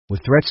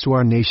With threats to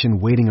our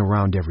nation waiting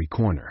around every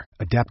corner,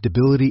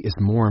 adaptability is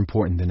more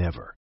important than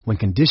ever. When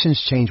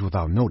conditions change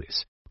without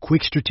notice,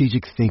 quick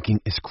strategic thinking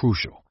is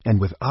crucial.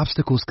 And with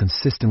obstacles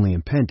consistently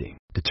impending,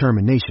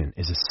 determination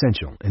is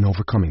essential in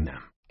overcoming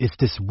them. It's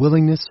this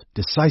willingness,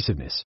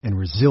 decisiveness, and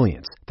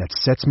resilience that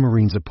sets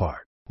Marines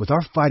apart. With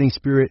our fighting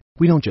spirit,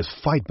 we don't just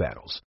fight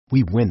battles,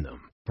 we win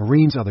them.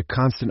 Marines are the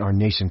constant our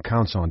nation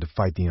counts on to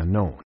fight the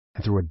unknown.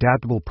 And through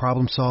adaptable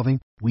problem solving,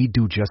 we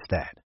do just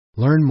that.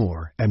 Learn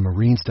more at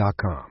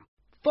marines.com.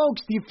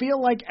 Folks, do you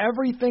feel like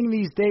everything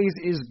these days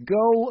is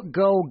go,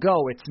 go,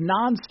 go? It's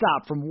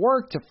nonstop, from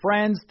work to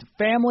friends to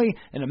family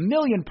and a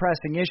million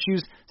pressing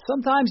issues.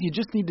 Sometimes you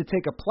just need to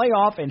take a play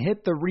off and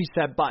hit the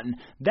reset button.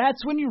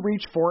 That's when you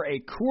reach for a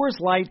Coors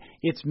Light.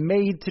 It's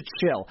made to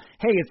chill.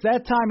 Hey, it's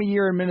that time of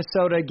year in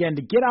Minnesota again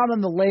to get out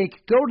on the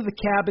lake, go to the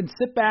cabin,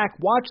 sit back,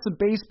 watch the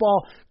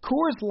baseball.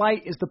 Coors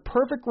Light is the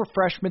perfect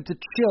refreshment to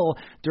chill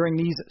during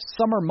these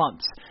summer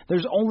months.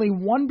 There's only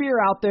one beer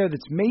out there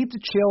that's made to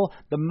chill.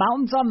 The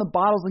mountains on the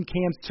bottles and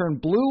cans turn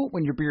blue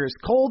when your beer is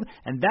cold,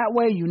 and that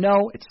way you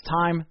know it's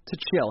time to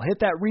chill. Hit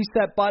that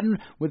reset button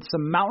with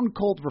some mountain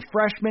cold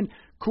refreshment.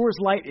 Coors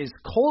Light is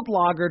cold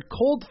lagered,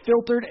 cold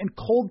filtered, and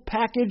cold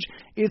packaged.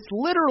 It's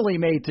literally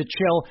made to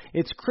chill.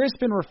 It's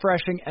crisp and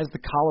refreshing as the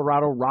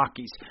Colorado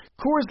Rockies.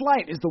 Coors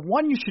Light is the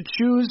one you should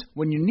choose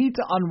when you need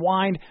to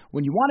unwind,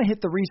 when you want to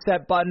hit the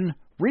reset button.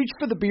 Reach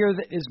for the beer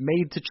that is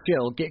made to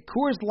chill. Get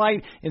Coors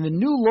Light in the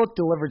new look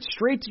delivered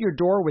straight to your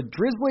door with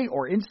Drizzly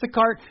or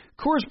Instacart.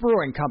 Coors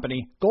Brewing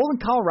Company, Golden,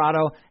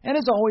 Colorado, and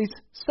as always,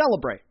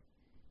 celebrate.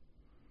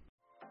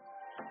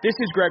 This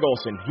is Greg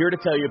Olson, here to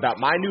tell you about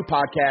my new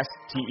podcast,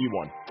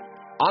 TE1.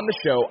 On the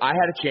show, I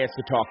had a chance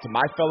to talk to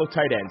my fellow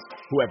tight ends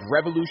who have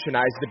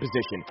revolutionized the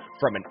position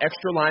from an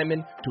extra lineman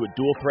to a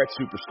dual-threat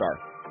superstar.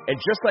 And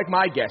just like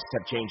my guests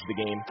have changed the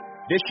game,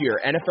 this year,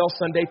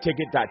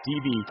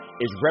 NFLSundayTicket.tv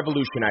is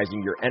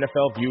revolutionizing your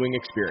NFL viewing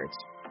experience.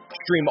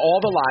 Stream all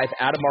the live,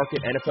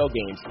 out-of-market NFL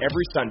games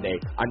every Sunday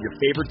on your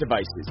favorite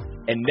devices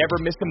and never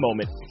miss a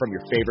moment from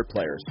your favorite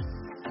players.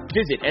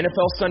 Visit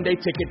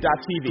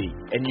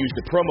NFLSundayTicket.tv and use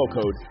the promo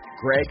code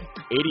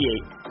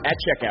GREG88 at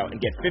checkout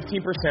and get 15%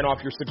 off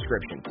your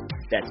subscription.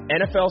 That's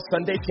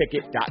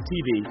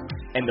NFLSundayTicket.tv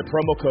and the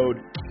promo code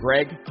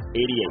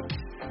GREG88.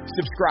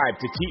 Subscribe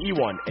to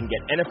TE1 and get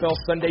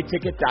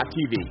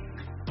NFLSundayTicket.tv,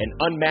 an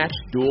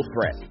unmatched dual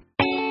threat.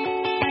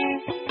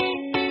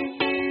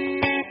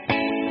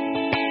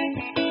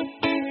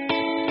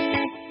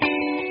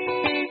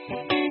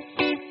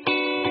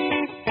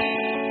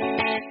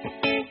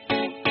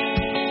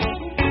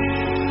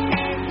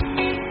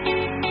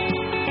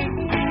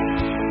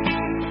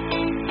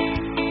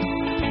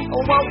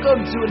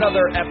 Welcome to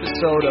another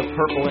episode of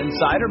Purple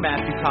Insider.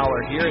 Matthew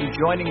Collar here, and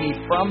joining me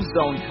from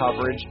Zone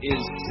Coverage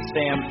is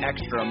Sam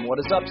Ekstrom. What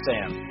is up,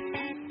 Sam?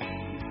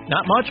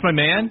 Not much, my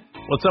man.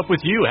 What's up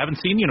with you? Haven't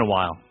seen you in a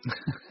while.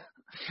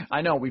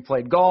 I know. We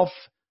played golf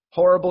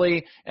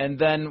horribly, and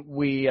then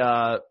we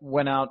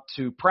went out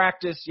to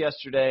practice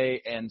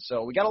yesterday, and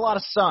so we got a lot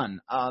of sun.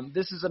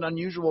 This is an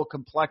unusual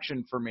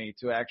complexion for me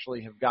to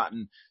actually have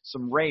gotten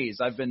some rays.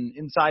 I've been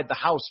inside the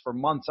house for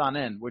months on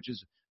end, which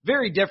is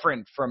very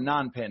different from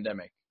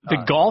non-pandemic.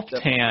 The golf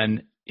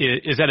tan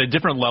is at a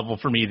different level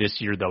for me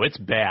this year, though. It's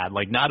bad.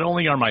 Like, not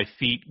only are my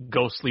feet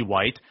ghostly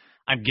white,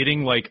 I'm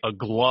getting like a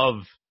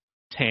glove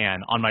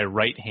tan on my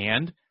right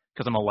hand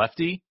because I'm a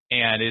lefty,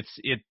 and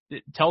it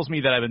tells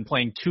me that I've been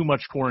playing too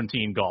much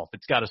quarantine golf.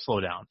 It's got to slow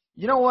down.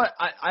 You know what?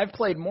 I've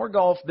played more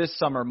golf this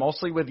summer,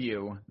 mostly with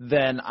you,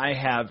 than I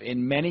have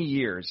in many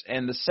years.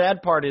 And the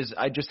sad part is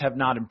I just have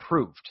not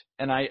improved.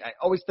 And I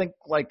always think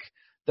like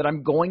that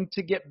I'm going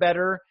to get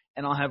better,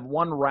 and I'll have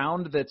one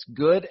round that's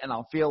good, and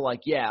I'll feel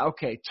like, yeah,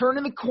 okay, turn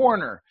in the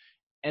corner,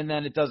 and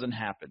then it doesn't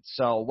happen.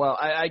 So, well,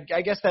 I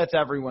guess that's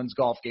everyone's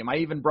golf game. I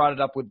even brought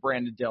it up with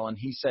Brandon Dillon.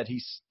 He said he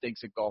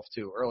stinks at golf,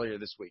 too, earlier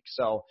this week.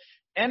 So,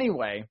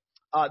 anyway,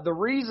 the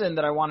reason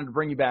that I wanted to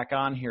bring you back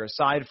on here,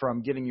 aside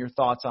from getting your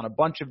thoughts on a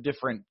bunch of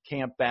different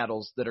camp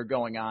battles that are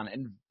going on,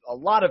 and a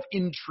lot of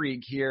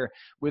intrigue here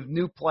with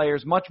new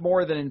players, much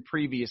more than in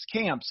previous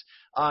camps,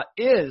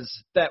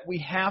 is that we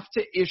have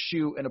to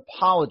issue an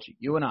apology,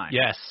 you and I.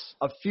 Yes.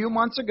 A few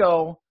months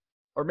ago,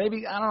 or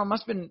maybe, I don't know, it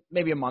must have been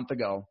maybe a month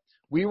ago,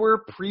 we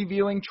were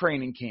previewing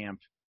training camp,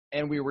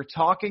 and we were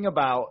talking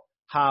about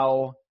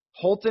how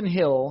Holton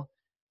Hill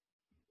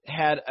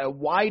had a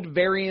wide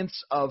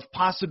variance of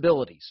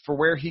possibilities for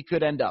where he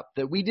could end up,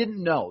 that we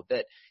didn't know,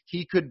 that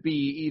he could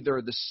be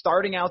either the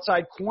starting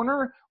outside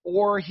corner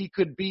or he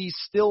could be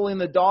still in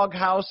the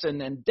doghouse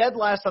and dead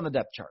last on the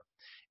depth chart.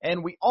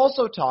 And we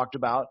also talked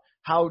about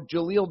how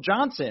Jaleel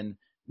Johnson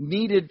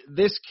needed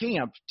this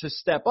camp to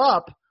step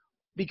up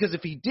because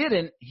if he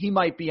didn't, he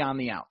might be on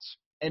the outs.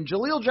 And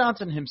Jaleel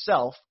Johnson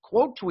himself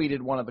quote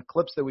tweeted one of the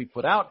clips that we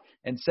put out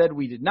and said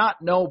we did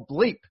not know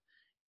bleep.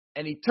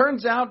 And it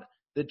turns out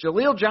that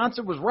Jaleel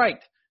Johnson was right.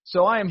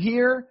 So I am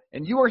here,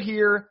 and you are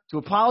here to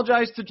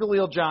apologize to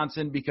Jaleel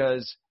Johnson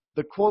because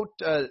the quote,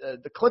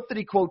 the clip that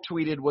he quote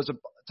tweeted was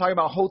talking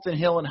about Holton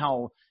Hill and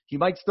how he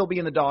might still be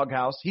in the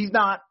doghouse. He's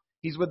not.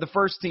 He's with the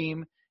first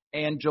team,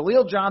 And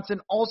Jaleel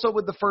Johnson, also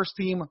with the first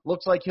team,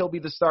 looks like he'll be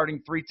the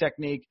starting 3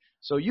 technique.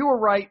 So you were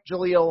right,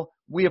 Jaleel.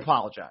 We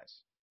apologize.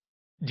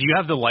 Do you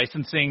have the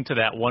licensing to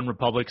that One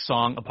Republic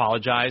song,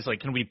 Apologize? Like,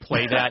 can we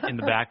play that in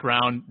the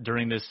background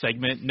during this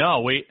segment?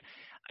 No,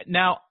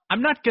 Now,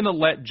 I'm not going to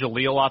let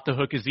Jaleel off the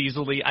hook as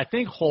easily. I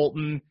think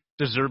Holton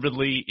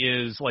deservedly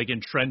is, like,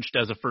 entrenched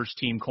as a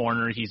first-team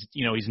corner. He's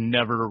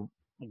never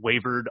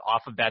wavered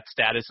off of that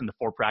status in the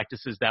 4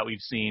 practices that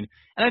we've seen.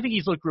 And I think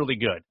he's looked really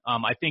good.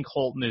 I think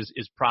Holton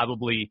is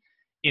probably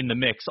in the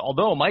mix,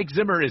 although Mike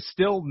Zimmer is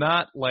still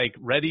not, like,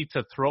 ready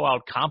to throw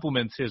out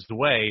compliments his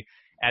way,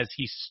 as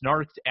he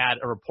snarked at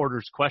a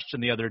reporter's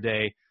question the other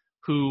day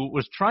who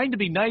was trying to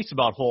be nice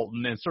about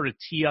Holton and sort of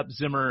tee up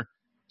Zimmer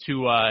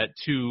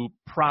to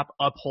prop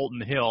up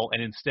Holton Hill,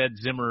 and instead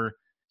Zimmer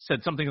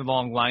said something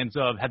along the lines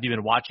of, "Have you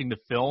been watching the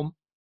film?"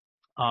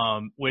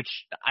 Which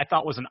I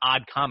thought was an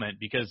odd comment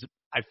because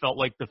I felt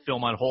like the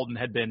film on Holton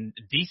had been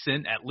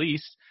decent at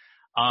least.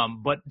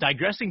 But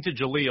digressing to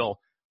Jaleel,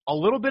 a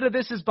little bit of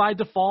this is by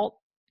default,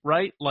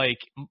 right? Like,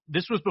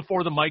 this was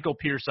before the Michael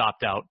Pierce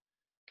opt-out.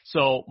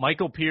 So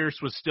Michael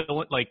Pierce was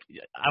still, like,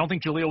 I don't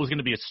think Jaleel was going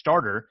to be a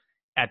starter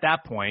at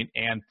that point.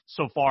 And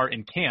so far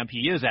in camp,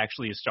 he is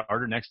actually a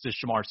starter next to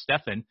Shamar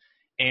Stephen.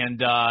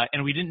 And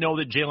we didn't know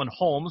that Jalen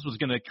Holmes was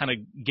going to kind of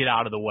get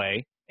out of the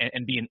way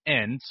and be an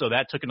end. So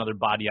that took another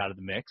body out of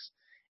the mix.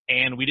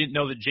 And we didn't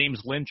know that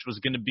James Lynch was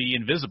going to be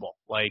invisible.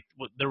 Like,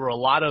 there were a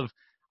lot of,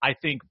 I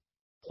think,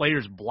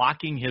 players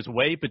blocking his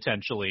way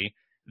potentially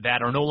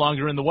that are no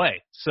longer in the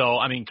way. So,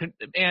 I mean,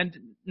 and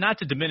not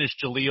to diminish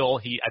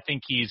Jaleel, I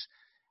think he's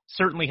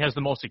certainly has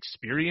the most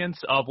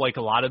experience of, like,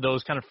 a lot of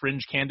those kind of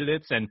fringe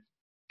candidates. And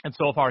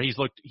so far he's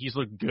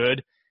looked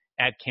good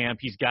at camp.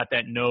 He's got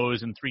that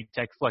nose and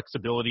 3-tech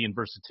flexibility and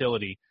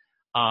versatility.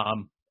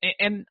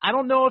 And I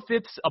don't know if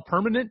it's a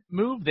permanent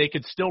move. They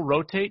could still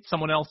rotate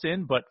someone else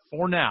in, but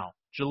for now,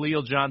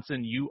 Jaleel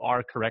Johnson, you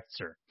are correct,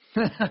 sir.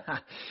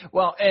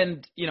 Well,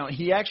 and,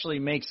 he actually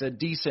makes a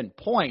decent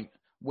point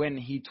when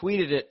he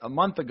tweeted it a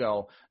month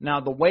ago. Now,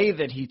 the way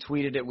that he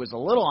tweeted it was a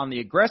little on the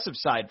aggressive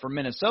side for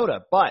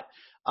Minnesota, but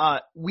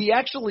we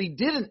actually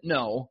didn't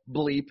know,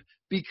 Bleep,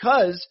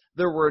 because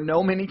there were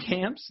no mini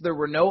camps, there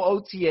were no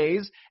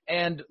OTAs,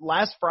 and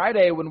last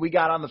Friday when we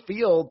got on the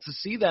field to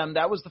see them,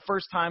 that was the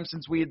first time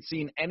since we had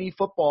seen any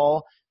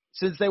football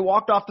since they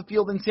walked off the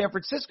field in San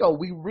Francisco.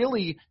 We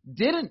really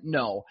didn't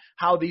know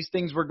how these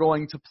things were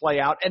going to play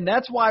out, and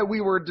that's why we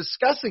were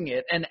discussing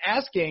it and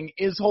asking,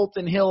 is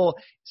Holton Hill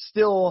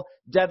still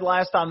dead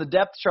last on the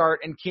depth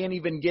chart and can't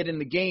even get in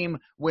the game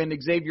when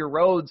Xavier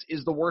Rhodes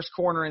is the worst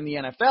corner in the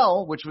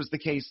NFL, which was the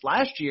case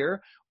last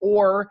year,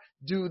 or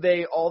do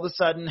they all of a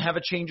sudden have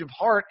a change of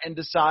heart and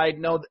decide,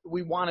 no,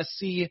 we want to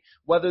see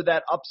whether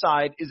that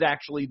upside is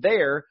actually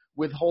there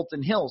with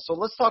Holton Hill. So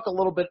let's talk a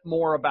little bit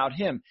more about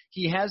him.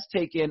 He has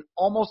taken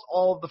almost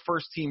all of the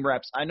first team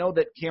reps. I know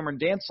that Cameron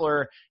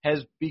Dantzler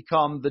has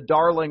become the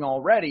darling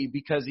already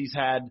because he's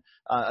had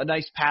a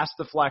nice pass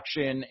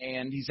deflection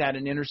and he's had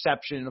an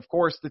interception. And of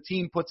course, the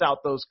team puts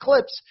out those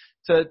clips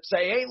to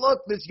say, hey,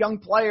 look, this young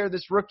player,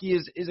 this rookie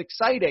is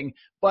exciting.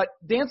 But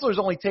Dantzler's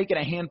only taken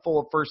a handful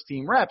of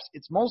first-team reps.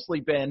 It's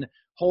mostly been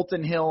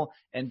Holton Hill,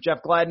 and Jeff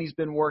Gladney's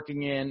been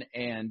working in,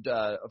 and,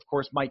 of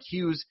course, Mike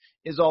Hughes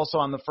is also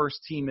on the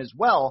first team as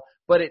well.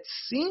 But it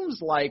seems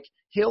like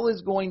Hill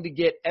is going to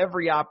get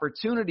every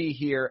opportunity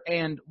here.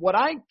 And what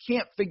I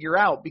can't figure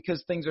out,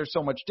 because things are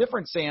so much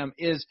different, Sam,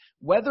 is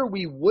whether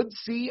we would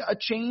see a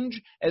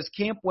change as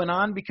camp went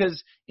on,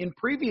 because in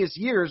previous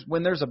years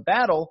when there's a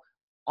battle,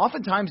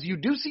 oftentimes you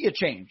do see a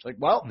change. Like,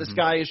 well, this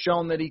guy has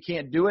shown that he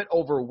can't do it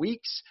over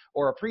weeks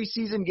or a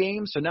preseason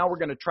game, so now we're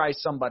going to try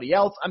somebody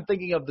else. I'm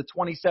thinking of the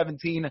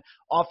 2017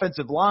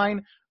 offensive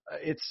line.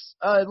 It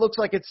looks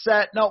like it's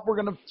set. No,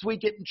 we're going to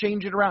tweak it and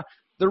change it around.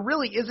 There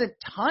really isn't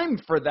time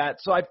for that.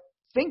 So I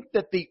think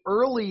that the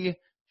early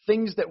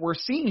things that we're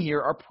seeing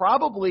here are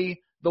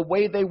probably the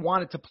way they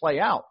want it to play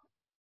out.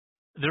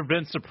 There have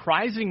been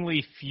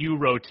surprisingly few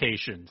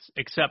rotations,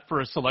 except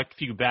for a select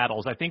few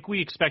battles. I think we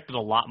expected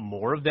a lot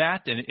more of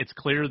that, and it's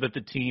clear that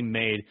the team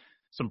made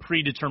some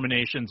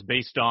predeterminations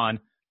based on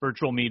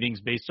virtual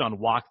meetings, based on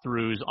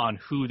walkthroughs, on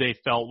who they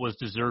felt was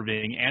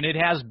deserving. And it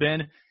has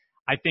been,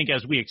 I think,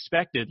 as we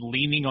expected,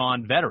 leaning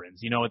on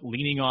veterans,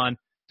 leaning on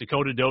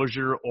Dakota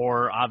Dozier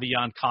or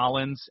Avion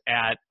Collins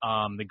at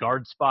the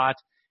guard spot.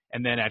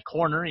 And then at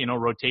corner,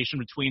 rotation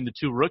between the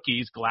two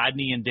rookies,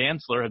 Gladney and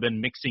Dantzler have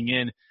been mixing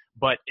in.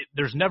 But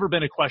there's never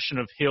been a question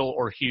of Hill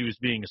or Hughes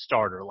being a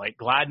starter. Like,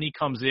 Gladney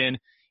comes in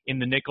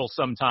the nickel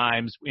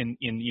sometimes in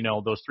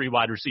those 3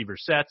 wide receiver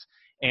sets,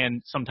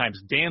 and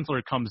sometimes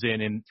Dantzler comes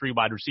in 3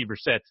 wide receiver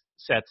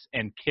sets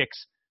and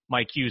kicks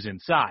Mike Hughes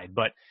inside.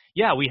 But,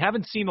 yeah, we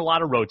haven't seen a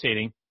lot of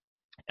rotating.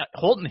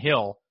 Holton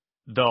Hill,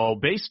 though,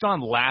 based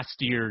on last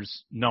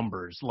year's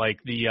numbers, like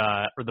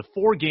the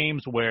 4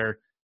 games where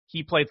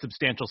he played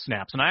substantial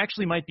snaps. And I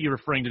actually might be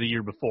referring to the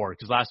year before,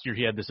 because last year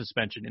he had the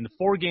suspension. In the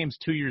 4 games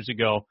 2 years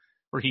ago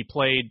where he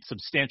played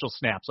substantial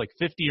snaps, like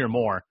 50 or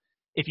more,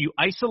 if you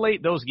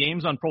isolate those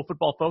games on Pro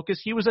Football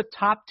Focus, he was a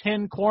top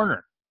 10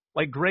 corner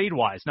like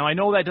grade-wise. Now, I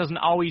know that doesn't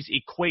always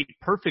equate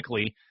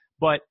perfectly,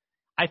 but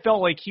I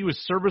felt like he was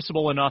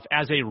serviceable enough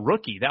as a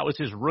rookie. That was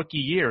his rookie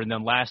year. And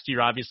then last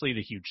year, obviously,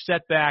 the huge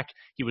setback.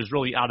 He was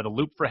really out of the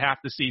loop for half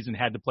the season,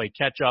 had to play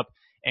catch-up.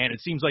 And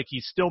it seems like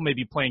he's still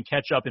maybe playing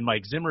catch-up in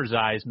Mike Zimmer's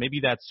eyes.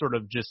 Maybe that's sort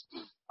of just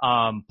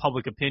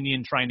public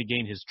opinion, trying to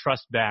gain his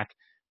trust back.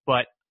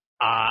 But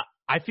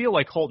I feel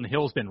like Holton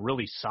Hill's been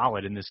really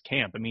solid in this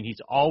camp. I mean,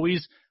 he's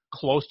always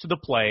close to the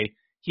play.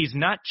 He's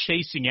not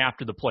chasing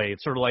after the play.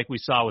 It's sort of like we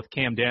saw with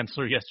Cam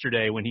Dantzler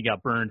yesterday when he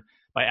got burned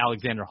by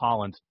Alexander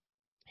Holland.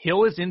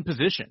 Hill is in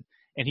position,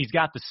 and he's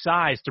got the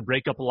size to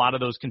break up a lot of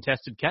those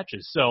contested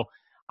catches. So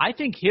I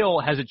think Hill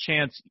has a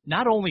chance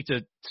not only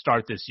to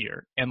start this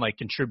year and, like,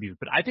 contribute,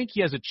 but I think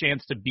he has a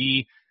chance to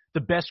be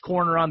the best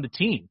corner on the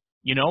team.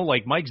 You know,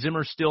 like Mike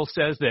Zimmer still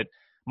says that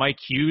Mike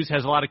Hughes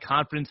has a lot of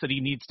confidence that he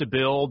needs to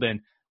build,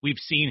 and we've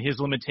seen his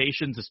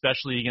limitations,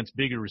 especially against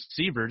bigger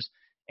receivers.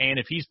 And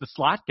if he's the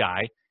slot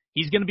guy,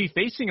 he's going to be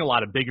facing a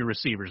lot of bigger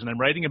receivers. And I'm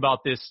writing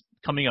about this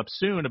coming up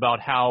soon about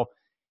how,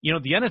 you know,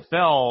 the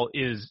NFL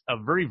is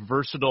a very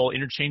versatile,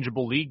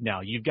 interchangeable league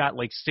now. You've got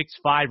like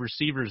 6'5"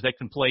 receivers that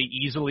can play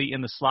easily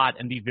in the slot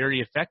and be very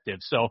effective.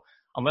 So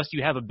unless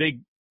you have a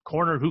big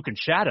corner who can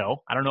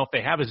shadow, I don't know if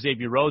they have a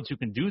Xavier Rhodes who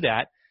can do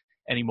that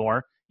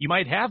anymore, you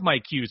might have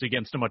Mike Hughes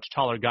against a much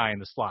taller guy in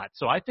the slot.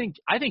 So I think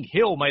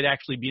Hill might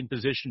actually be in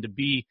position to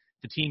be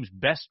the team's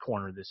best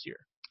corner this year.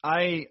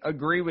 I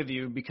agree with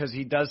you because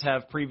he does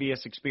have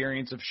previous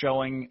experience of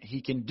showing he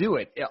can do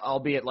it,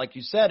 albeit, like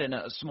you said, in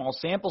a small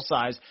sample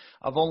size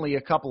of only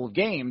a couple of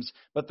games.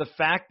 But the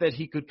fact that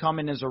he could come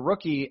in as a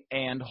rookie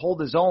and hold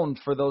his own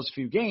for those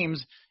few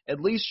games at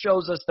least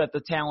shows us that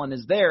the talent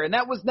is there. And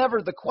that was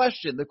never the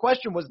question. The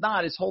question was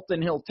not, is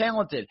Holton Hill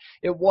talented?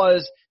 It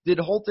was, did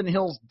Holton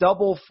Hill's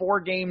double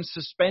 4-game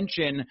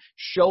suspension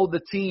show the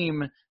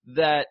team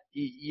that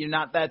you're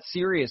not that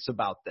serious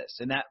about this?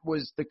 And that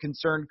was the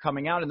concern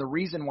coming out and the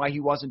reason why he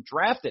wasn't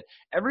drafted.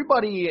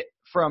 Everybody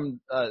from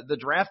the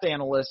draft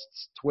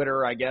analysts'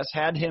 Twitter, I guess,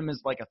 had him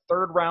as like a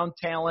 3rd-round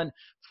talent,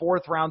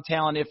 4th-round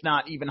talent, if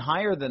not even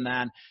higher than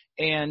that.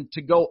 And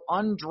to go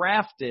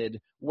undrafted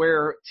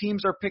where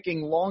teams are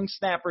picking long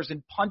snappers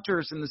and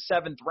punters in the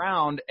 7th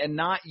round and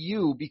not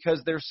you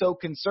because they're so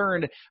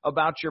concerned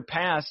about your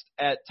past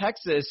at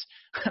Texas,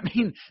 I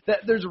mean,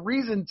 there's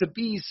reason to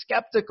be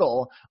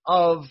skeptical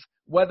of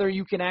whether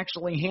you can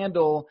actually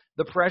handle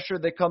the pressure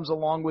that comes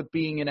along with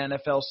being an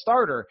NFL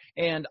starter.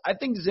 And I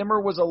think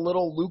Zimmer was a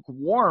little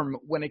lukewarm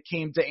when it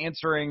came to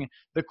answering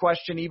the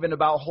question even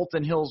about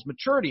Holton Hill's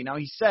maturity. Now,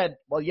 he said,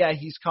 well, yeah,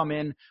 he's come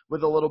in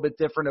with a little bit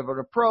different of an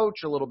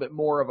approach, a little bit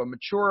more of a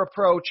mature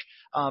approach,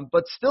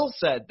 but still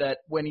said that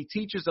when he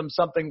teaches them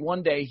something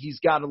one day, he's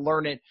got to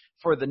learn it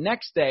for the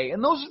next day.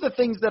 And those are the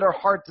things that are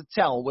hard to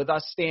tell with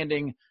us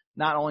standing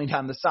not only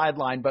on the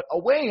sideline, but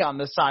away on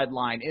the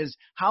sideline, is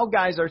how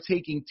guys are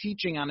taking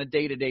teaching on a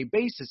day-to-day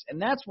basis.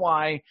 And that's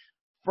why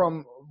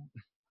from,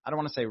 I don't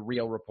want to say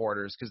real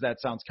reporters because that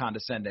sounds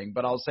condescending,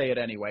 but I'll say it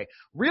anyway.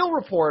 Real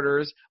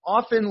reporters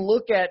often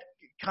look at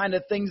kind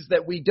of things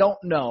that we don't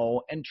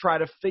know and try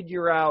to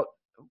figure out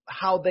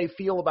how they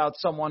feel about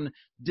someone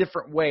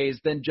different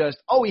ways than just,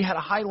 oh, he had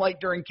a highlight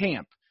during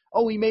camp.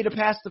 Oh, he made a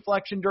pass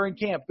deflection during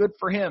camp. Good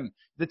for him.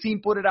 The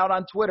team put it out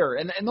on Twitter.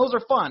 And those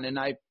are fun, and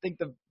I think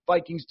the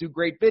Vikings do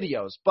great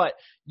videos. But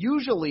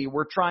usually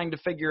we're trying to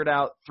figure it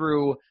out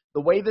through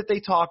the way that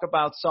they talk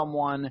about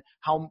someone,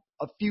 how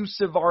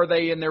effusive are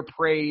they in their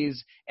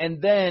praise,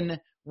 and then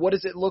what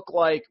does it look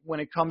like when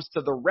it comes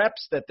to the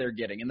reps that they're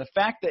getting. And the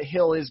fact that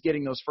Hill is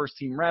getting those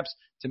first-team reps,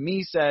 to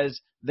me, says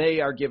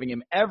they are giving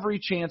him every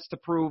chance to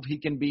prove he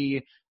can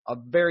be a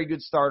very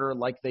good starter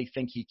like they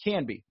think he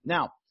can be.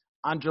 Now,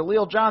 on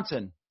Jaleel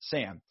Johnson,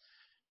 Sam,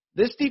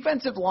 this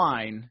defensive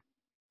line,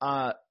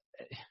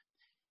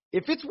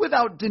 if it's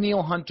without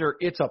Danielle Hunter,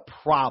 it's a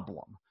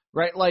problem,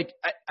 right? Like,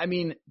 I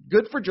mean,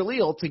 good for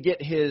Jaleel to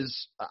get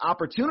his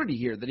opportunity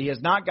here that he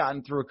has not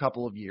gotten through a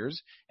couple of years.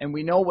 And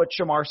we know what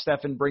Shamar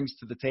Stephen brings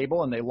to the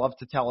table, and they love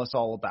to tell us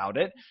all about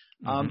it.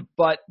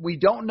 But we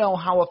don't know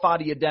how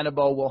Ifeadi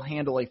Odenigbo will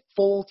handle a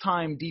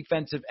full-time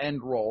defensive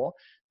end role.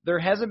 There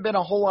hasn't been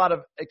a whole lot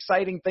of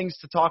exciting things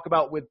to talk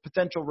about with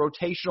potential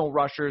rotational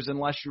rushers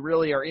unless you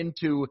really are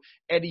into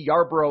Eddie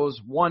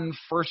Yarborough's one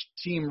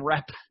first-team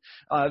rep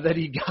that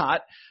he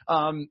got.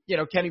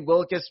 Kenny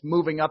Willekes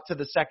moving up to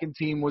the second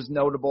team was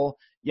notable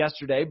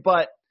yesterday.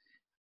 But,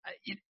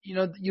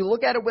 you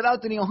look at it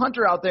without Danielle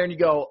Hunter out there and you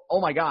go,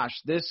 oh, my gosh,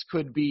 this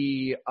could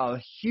be a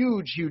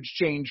huge, huge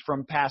change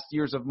from past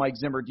years of Mike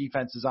Zimmer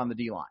defenses on the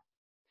D-line.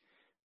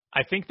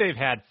 I think they've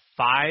had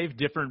 5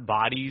 different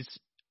bodies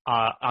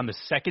on the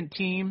second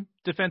team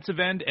defensive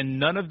end, and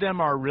none of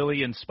them are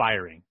really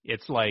inspiring.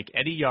 It's like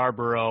Eddie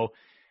Yarborough,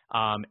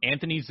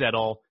 Anthony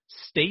Zettel,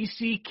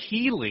 Stacy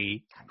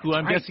Keeley, who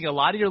I'm guessing a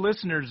lot of your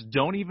listeners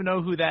don't even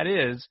know who that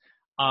is,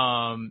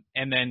 and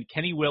then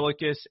Kenny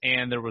Willekes,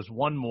 and there was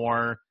one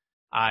more.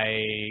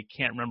 I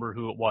can't remember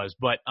who it was,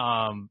 but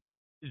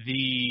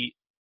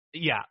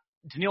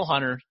Danielle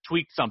Hunter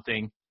tweaked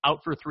something,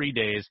 out for 3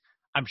 days.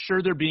 I'm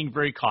sure they're being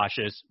very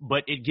cautious,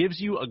 but it gives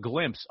you a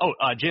glimpse. Oh,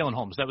 Jalen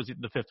Holmes, that was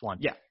the fifth one.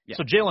 Yeah.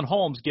 So Jalen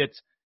Holmes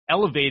gets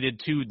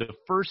elevated to the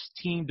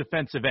first-team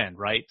defensive end,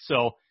 right?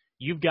 So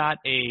you've got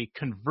a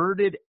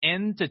converted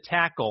end to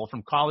tackle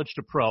from college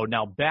to pro,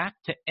 now back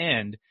to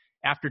end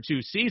after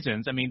 2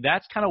 seasons. I mean,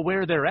 that's kind of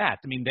where they're at.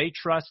 I mean, they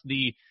trust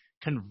the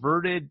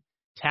converted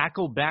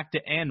tackle back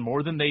to end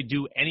more than they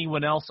do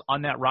anyone else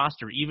on that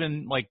roster,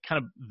 even like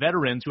kind of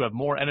veterans who have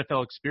more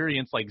NFL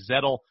experience like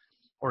Zettel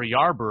or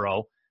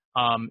Yarborough.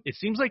 It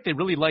seems like they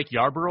really like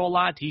Yarborough a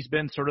lot. He's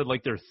been sort of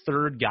like their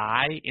third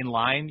guy in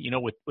line,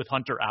 with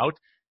Hunter out.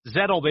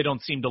 Zettel, they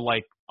don't seem to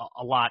like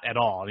a lot at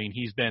all. I mean,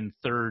 he's been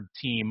third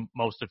team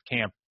most of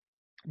camp.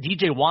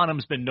 DJ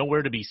Wonnum's been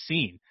nowhere to be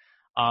seen.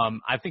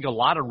 I think a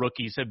lot of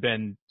rookies have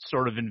been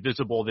sort of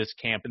invisible this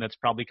camp, and that's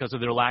probably because of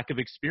their lack of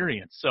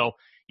experience. So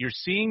you're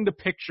seeing the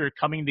picture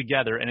coming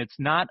together, and it's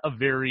not a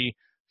very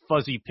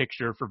fuzzy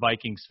picture for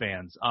Vikings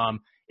fans.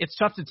 It's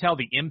tough to tell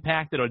the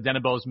impact that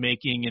Odenigbo's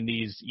making in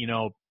these,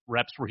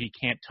 reps where he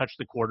can't touch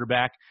the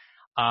quarterback.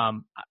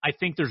 I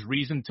think there's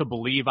reason to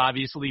believe,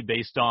 obviously,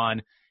 based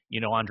on,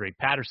 Andre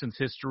Patterson's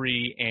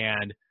history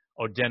and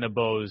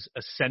Odenigbo's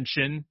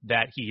ascension,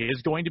 that he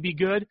is going to be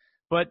good.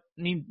 But,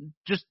 I mean,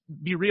 just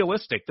be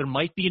realistic. There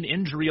might be an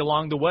injury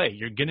along the way.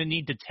 You're going to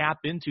need to tap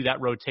into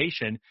that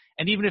rotation.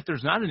 And even if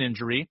there's not an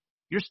injury,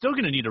 you're still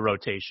going to need a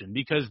rotation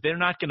because they're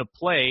not going to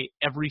play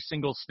every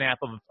single snap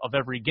of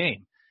every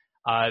game.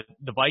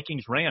 The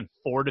Vikings ran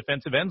 4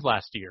 defensive ends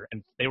last year,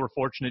 and they were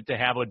fortunate to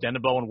have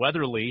Odenigbo and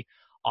Weatherly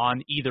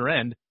on either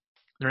end.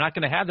 They're not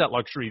going to have that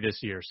luxury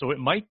this year. So it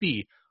might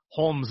be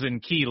Holmes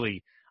and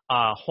Keeley,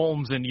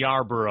 Holmes and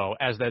Yarborough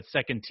as that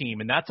second team.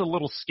 And that's a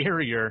little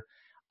scarier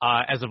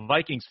as a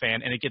Vikings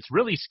fan, and it gets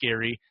really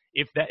scary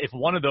if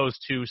one of those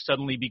two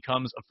suddenly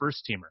becomes a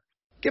first-teamer.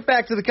 Get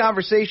back to the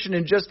conversation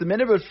in just a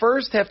minute, but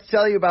first have to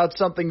tell you about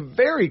something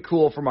very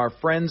cool from our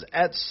friends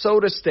at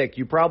SodaStick.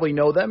 You probably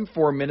know them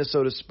for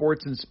Minnesota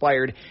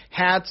sports-inspired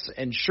hats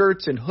and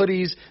shirts and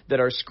hoodies that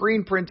are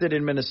screen-printed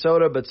in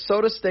Minnesota, but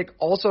SodaStick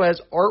also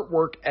has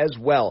artwork as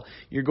well.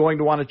 You're going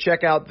to want to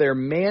check out their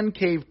Man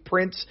Cave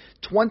prints,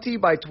 20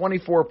 by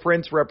 24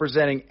 prints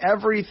representing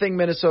everything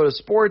Minnesota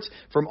sports,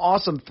 from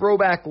awesome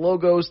throwback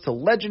logos to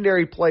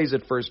legendary plays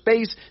at first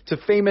base to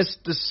famous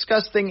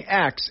disgusting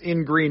acts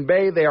in Green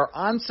Bay. They are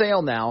on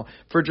sale now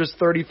for just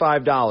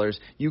 $35.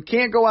 You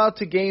can't go out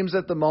to games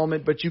at the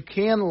moment, but you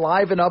can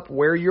liven up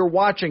where you're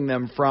watching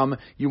them from.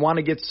 You want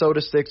to get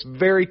SodaStick's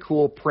very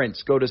cool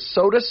prints. Go to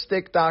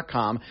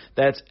sodastick.com.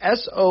 That's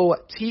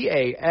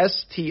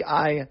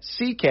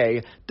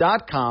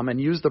SOTASTICK.com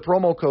and use the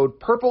promo code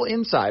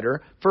PurpleInsider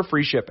for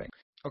free shipping.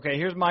 Okay,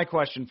 here's my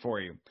question for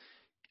you.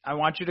 I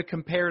want you to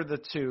compare the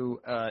two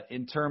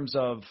in terms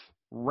of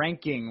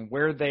ranking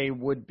where they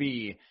would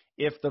be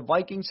if the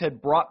Vikings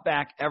had brought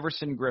back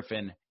Everson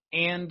Griffen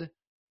and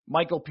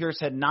Michael Pierce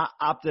had not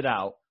opted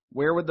out.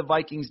 Where would the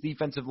Vikings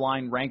defensive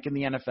line rank in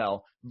the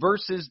NFL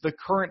versus the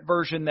current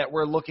version that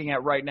we're looking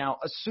at right now,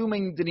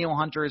 assuming Danielle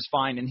Hunter is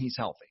fine and he's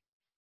healthy?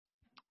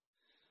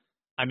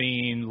 I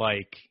mean,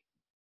 like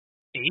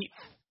 8th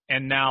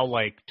and now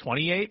like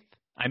 28th.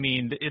 I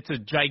mean, it's a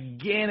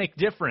gigantic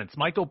difference.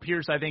 Michael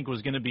Pierce, I think,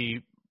 was going to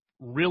be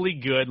really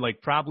good,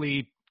 like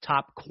probably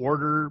top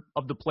quarter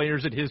of the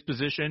players at his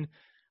position.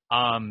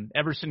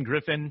 Everson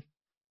Griffen,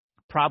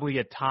 probably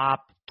a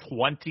top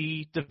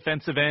 20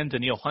 defensive end.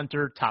 Danielle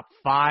Hunter, top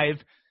 5. I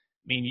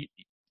mean,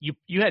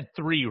 you had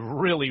 3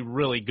 really,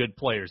 really good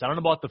players. I don't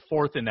know about the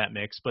 4th in that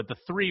mix, but the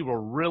 3 were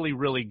really,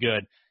 really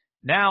good.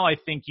 Now I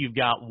think you've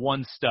got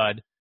 1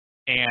 stud,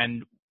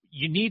 and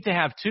you need to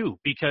have 2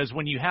 because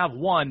when you have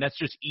 1, that's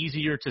just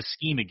easier to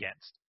scheme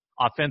against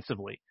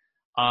offensively.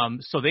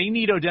 So they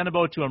need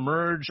Odenigbo to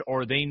emerge,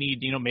 or they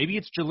need, maybe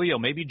it's Jaleel.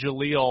 Maybe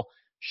Jaleel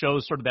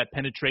shows sort of that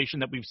penetration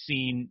that we've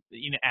seen,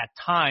 at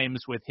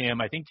times with him.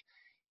 I think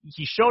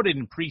he showed it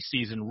in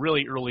preseason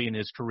really early in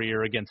his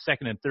career against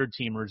second and third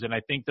teamers, and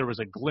I think there was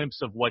a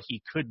glimpse of what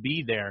he could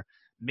be there.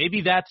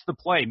 Maybe that's the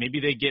play. Maybe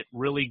they get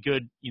really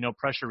good,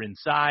 pressure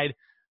inside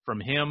from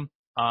him,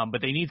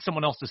 but they need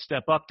someone else to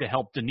step up to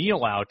help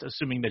Danielle out,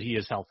 assuming that he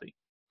is healthy.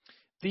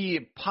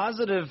 The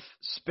positive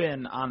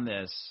spin on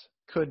this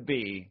could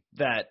be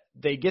that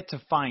they get to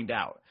find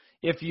out.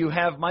 If you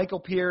have Michael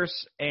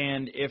Pierce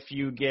and if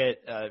you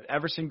get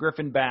Everson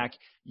Griffen back,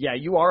 yeah,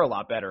 you are a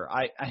lot better.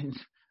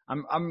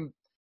 I'm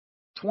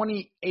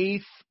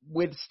 28th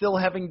with still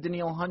having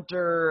Danielle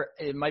Hunter.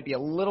 It might be a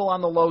little on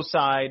the low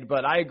side,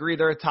 but I agree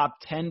they're a top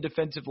 10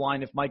 defensive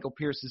line if Michael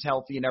Pierce is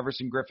healthy and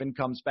Everson Griffen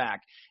comes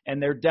back.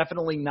 And they're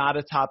definitely not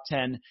a top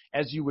 10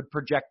 as you would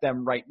project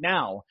them right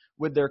now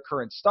with their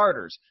current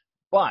starters.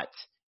 But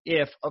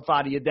if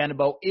Afadi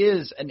Adenabo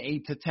is an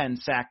 8 to 10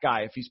 sack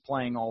guy, if he's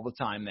playing all the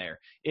time there,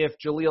 if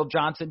Jaleel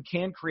Johnson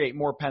can create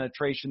more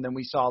penetration than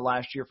we saw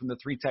last year from the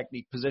 3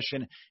 technique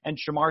position, and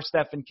Shamar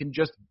Stephen can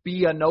just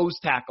be a nose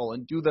tackle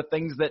and do the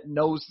things that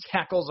nose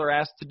tackles are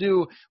asked to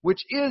do,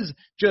 which is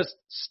just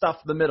stuff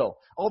the middle.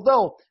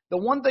 Although the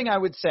one thing I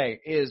would say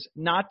is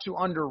not to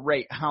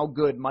underrate how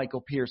good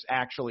Michael Pierce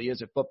actually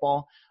is at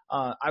football.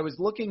 I was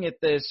looking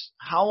at this,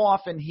 how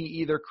often he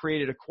either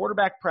created a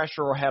quarterback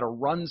pressure or had a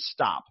run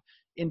stop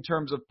in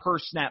terms of per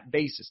snap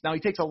basis. Now,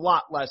 he takes a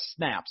lot less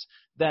snaps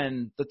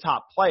than the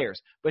top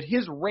players, but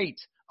his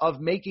rate of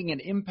making an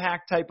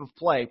impact type of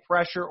play,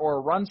 pressure or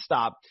a run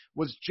stop,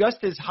 was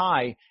just as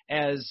high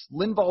as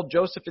Linval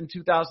Joseph in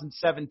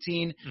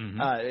 2017.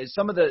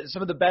 Some of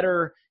the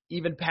better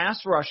even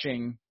pass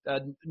rushing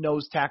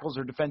nose tackles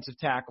or defensive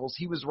tackles,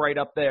 he was right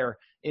up there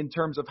in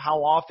terms of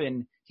how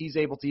often he's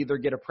able to either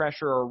get a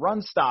pressure or a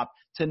run stop.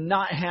 To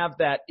not have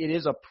that, it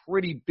is a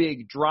pretty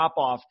big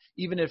drop-off,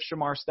 even if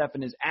Shamar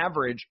Stephen is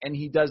average and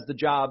he does the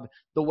job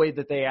the way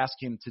that they ask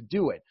him to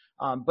do it.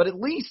 But at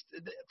least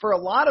for a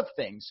lot of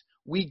things,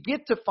 we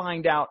get to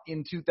find out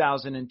in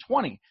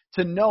 2020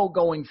 to know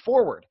going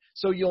forward.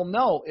 So you'll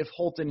know if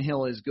Holton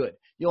Hill is good.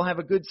 You'll have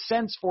a good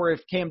sense for if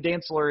Cam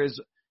Dantzler is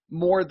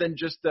more than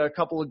just a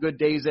couple of good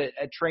days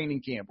at training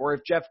camp, or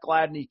if Jeff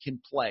Gladney can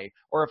play,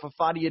 or if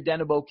Afadi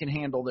Adenabo can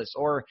handle this,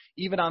 or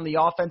even on the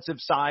offensive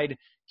side,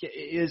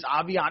 is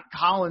Aviant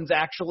Collins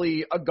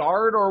actually a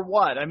guard or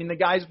what? I mean, the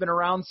guy's been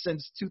around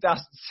since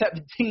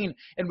 2017,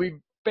 and we've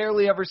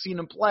barely ever seen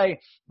him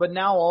play, but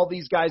now all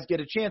these guys get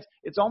a chance.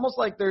 It's almost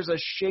like there's a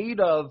shade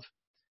of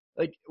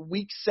like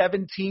week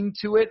 17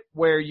 to it,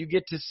 where you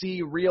get to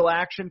see real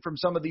action from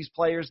some of these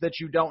players that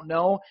you don't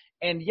know,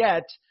 and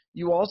yet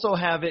you also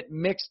have it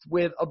mixed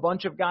with a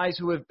bunch of guys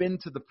who have been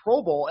to the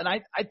Pro Bowl, and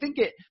I think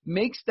it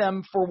makes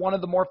them for one of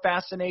the more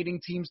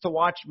fascinating teams to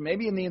watch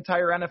maybe in the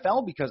entire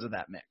NFL because of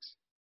that mix.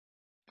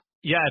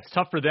 Yeah, it's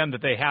tough for them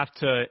that they have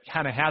to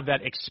kind of have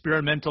that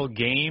experimental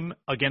game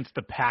against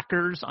the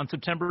Packers on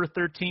September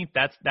 13th.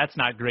 That's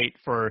not great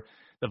for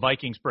the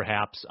Vikings,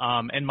 perhaps.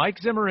 And Mike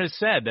Zimmer has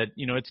said that,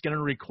 it's going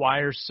to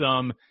require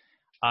some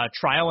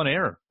trial and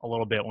error a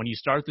little bit when you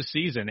start the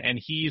season. And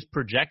he's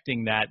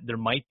projecting that there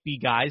might be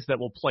guys that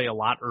will play a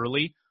lot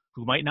early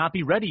who might not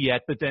be ready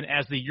yet, but then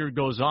as the year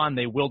goes on,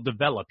 they will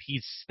develop.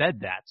 He's said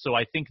that. So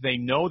I think they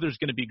know there's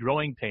going to be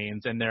growing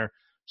pains, and they're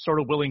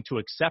sort of willing to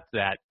accept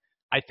that.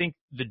 I think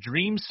the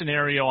dream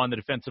scenario on the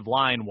defensive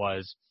line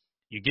was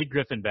you get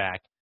Griffin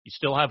back, you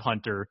still have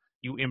Hunter,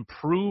 you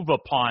improve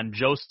upon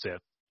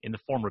Joseph in the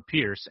form of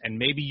Pierce, and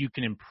maybe you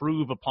can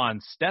improve upon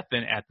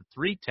Stephen at the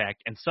 3-tech,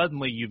 and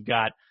suddenly you've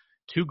got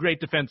 2 great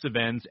defensive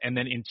ends and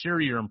then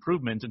interior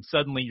improvements, and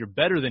suddenly you're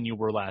better than you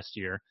were last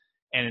year.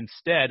 And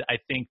instead, I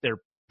think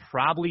they're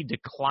probably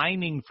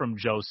declining from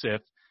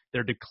Joseph,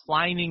 they're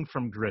declining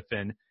from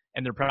Griffin,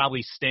 and they're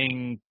probably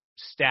staying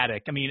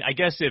static. I mean, I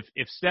guess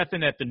if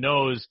Stephen at the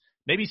nose,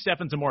 maybe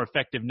Stephen's a more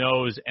effective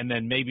nose, and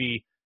then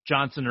maybe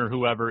Johnson or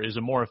whoever is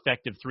a more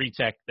effective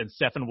 3-tech than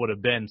Stephen would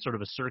have been, sort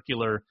of a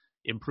circular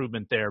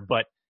improvement there.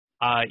 But,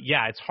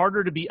 yeah, it's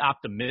harder to be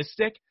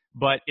optimistic,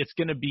 but it's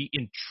going to be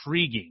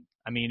intriguing.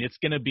 I mean, it's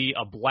going to be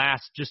a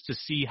blast just to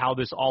see how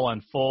this all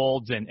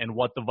unfolds and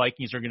what the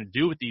Vikings are going to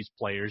do with these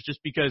players, just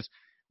because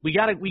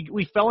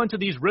we fell into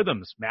these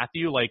rhythms,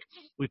 Matthew. Like,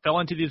 we fell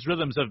into these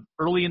rhythms of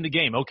early in the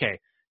game. Okay,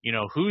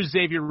 who's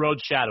Xavier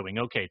Rhodes shadowing?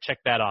 Okay, check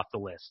that off the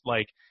list.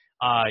 Like,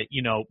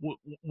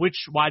 which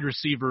wide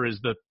receiver is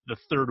the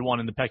third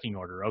one in the pecking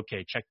order?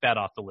 Okay, check that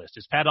off the list.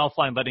 Is Pat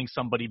Elflein letting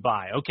somebody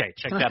by? Okay,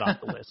 check that off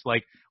the list.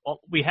 Like,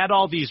 we had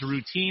all these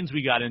routines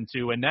we got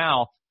into, and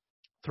now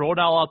throw it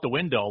all out the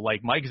window.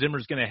 Like, Mike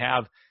Zimmer's going to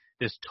have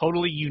this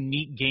totally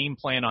unique game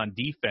plan on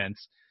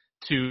defense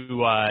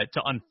to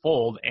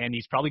unfold, and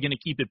he's probably going to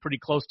keep it pretty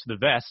close to the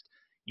vest,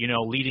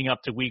 leading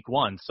up to week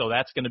 1. So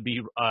that's going to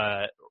be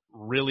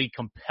really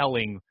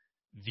compelling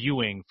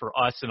viewing for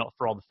us and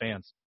for all the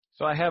fans.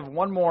 So I have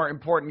one more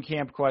important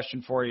camp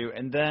question for you,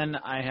 and then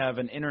I have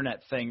an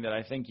internet thing that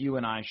I think you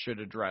and I should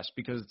address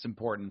because it's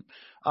important.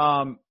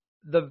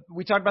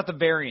 We talked about the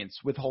variance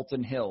with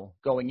Holton Hill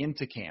going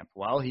into camp.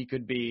 Well, he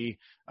could be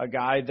a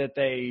guy that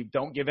they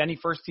don't give any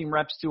first-team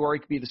reps to, or he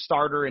could be the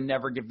starter and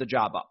never give the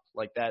job up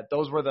like that.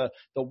 Those were the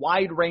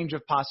wide range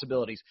of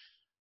possibilities.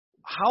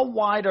 How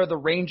wide are the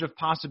range of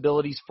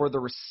possibilities for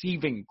the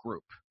receiving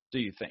group, do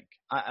you think?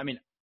 I mean,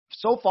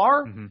 so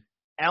far,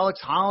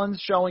 Alex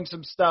Hollins showing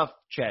some stuff.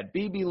 Chad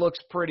Beebe looks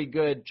pretty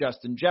good.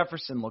 Justin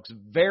Jefferson looks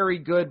very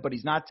good, but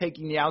he's not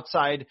taking the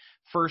outside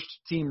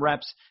first-team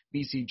reps.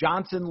 BC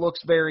Johnson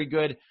looks very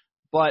good,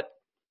 but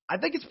I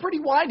think it's pretty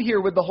wide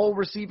here with the whole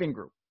receiving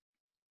group.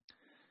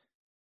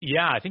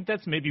 Yeah, I think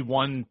that's maybe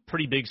one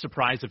pretty big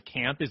surprise of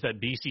camp is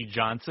that BC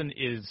Johnson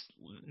is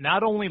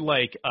not only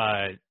like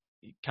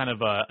kind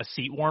of a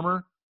seat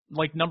warmer,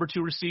 like number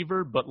 2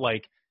 receiver, but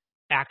like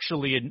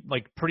actually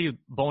like pretty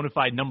bona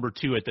fide number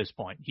 2 at this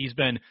point. He's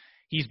been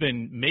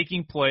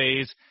making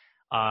plays,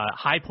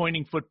 high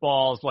pointing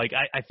footballs. Like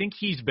I think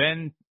he's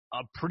been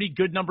a pretty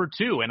good number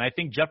 2, and I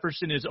think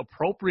Jefferson is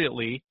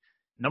appropriately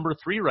number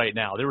 3 right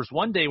now. There was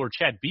one day where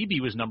Chad Beebe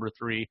was number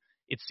 3.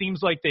 It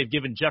seems like they've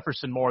given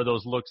Jefferson more of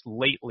those looks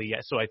lately.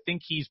 So I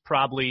think he's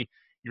probably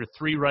your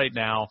 3 right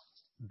now.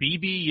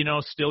 Beebe,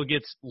 still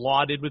gets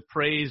lauded with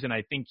praise, and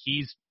I think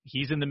he's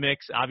in the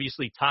mix.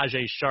 Obviously,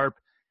 Tajae Sharpe.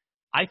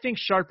 I think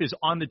Sharpe is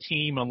on the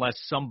team unless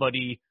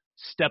somebody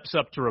steps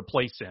up to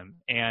replace him.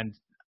 And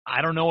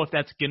I don't know if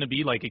that's going to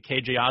be like a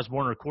KJ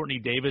Osborne or Courtney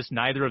Davis.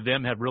 Neither of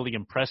them have really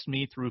impressed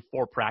me through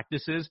 4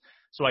 practices.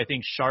 So I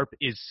think Sharpe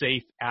is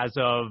safe as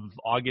of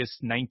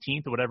August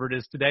 19th or whatever it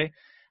is today.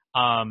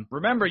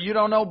 Remember, you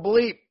don't know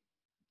bleep.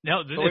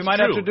 No, so we might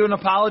have to do an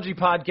apology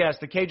podcast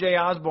to KJ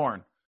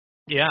Osborne.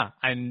 Yeah,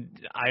 and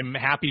I'm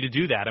happy to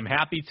do that. I'm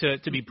happy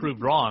to be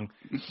proved wrong.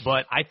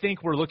 But I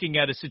think we're looking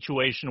at a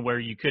situation where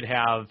you could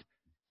have,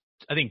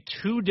 I think,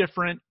 2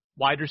 different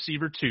wide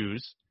receiver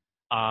 2s,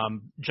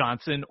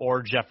 Johnson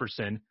or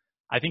Jefferson.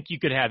 I think you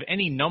could have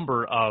any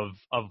number of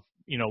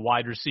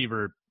wide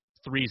receiver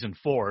 3s and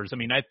 4s. I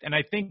mean,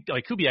 I think,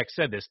 like Kubiak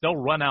said this, they'll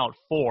run out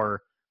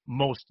 4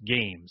 most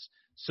games.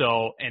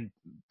 So, and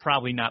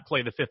probably not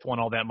play the 5th one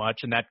all that much.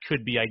 And that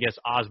could be, I guess,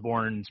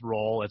 Osborne's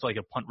role as like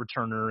a punt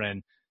returner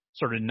and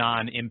sort of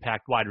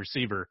non-impact wide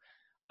receiver.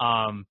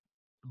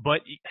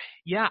 But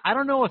yeah, I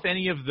don't know if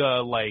any of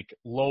the like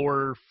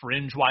lower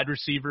fringe wide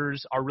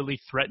receivers are really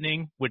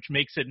threatening, which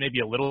makes it maybe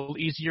a little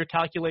easier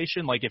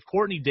calculation. Like if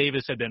Courtney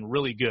Davis had been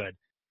really good,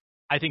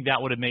 I think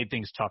that would have made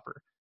things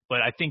tougher.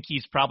 But I think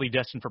he's probably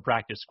destined for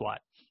practice squad.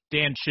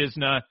 Dan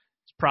Chisna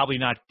is probably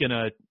not going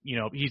to,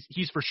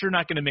 he's for sure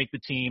not going to make the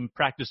team.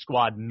 Practice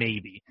squad,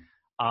 maybe.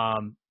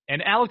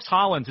 And Alex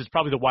Hollins is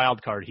probably the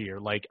wild card here.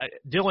 Like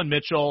Dylan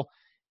Mitchell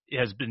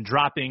has been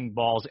dropping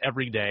balls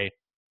every day.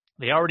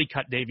 They already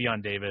cut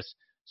Davion Davis.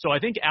 So I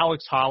think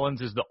Alex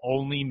Hollins is the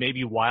only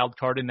maybe wild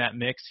card in that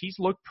mix. He's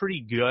looked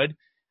pretty good.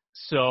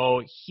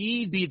 So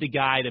he'd be the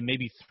guy to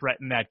maybe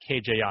threaten that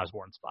KJ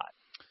Osborne spot.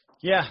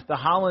 Yeah, the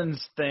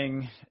Hollins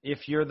thing,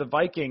 if you're the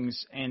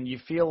Vikings and you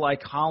feel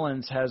like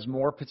Hollins has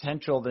more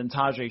potential than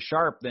Tajae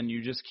Sharpe, then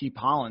you just keep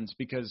Hollins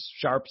because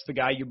Sharpe's the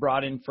guy you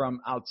brought in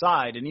from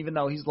outside. And even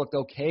though he's looked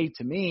okay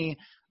to me,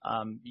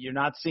 you're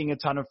not seeing a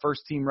ton of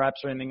first-team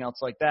reps or anything else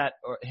like that,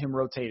 or him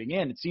rotating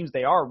in. It seems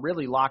they are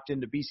really locked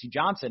into B.C.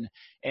 Johnson.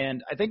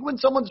 And I think when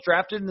someone's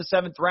drafted in the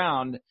 7th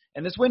round,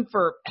 and this went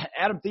for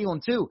Adam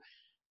Thielen too,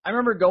 I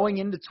remember going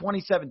into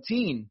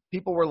 2017,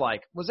 people were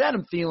like, was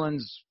Adam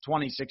Thielen's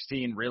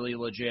 2016 really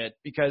legit?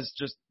 Because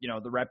just,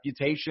 the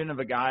reputation of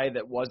a guy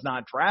that was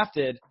not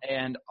drafted,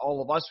 and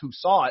all of us who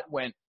saw it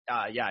went,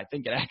 yeah, I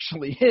think it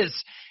actually is.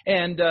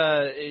 And,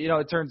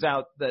 it turns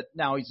out that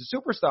now he's a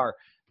superstar.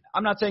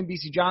 I'm not saying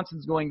B.C.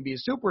 Johnson's going to be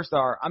a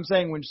superstar. I'm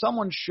saying when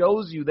someone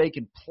shows you they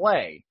can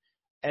play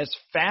as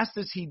fast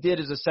as he did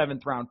as a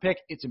 7th-round pick,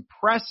 it's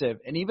impressive.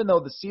 And even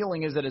though the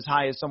ceiling isn't as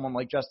high as someone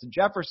like Justin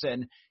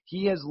Jefferson,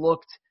 he has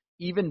looked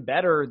even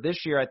better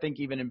this year, I think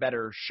even in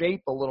better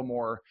shape, a little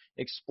more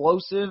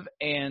explosive,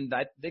 and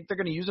I think they're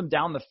going to use him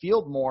down the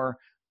field more.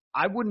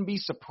 I wouldn't be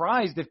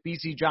surprised if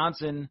B.C.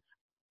 Johnson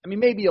 – I mean,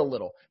 maybe a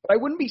little, but I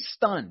wouldn't be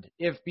stunned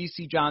if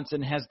B.C.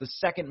 Johnson has the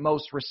 2nd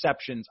most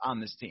receptions on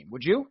this team.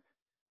 Would you?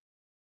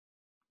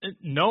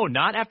 No,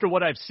 not after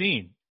what I've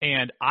seen.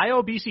 And I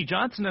owe B.C.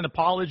 Johnson an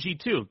apology,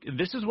 too.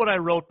 This is what I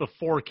wrote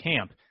before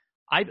camp.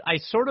 I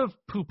sort of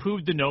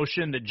poo-pooed the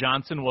notion that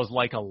Johnson was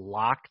like a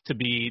lock to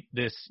be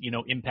this,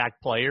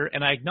 impact player.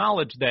 And I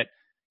acknowledge that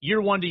year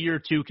 1 to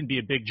year 2 can be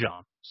a big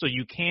jump. So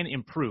you can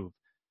improve.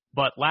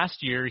 But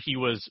last year he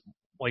was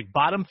like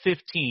bottom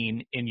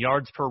 15 in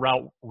yards per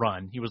route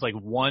run. He was like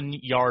 1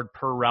 yard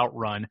per route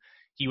run.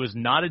 He was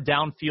not a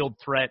downfield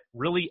threat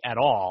really at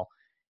all.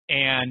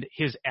 And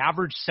his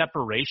average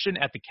separation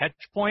at the catch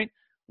point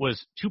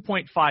was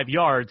 2.5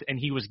 yards, and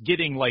he was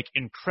getting, like,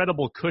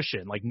 incredible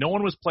cushion. Like, no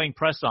one was playing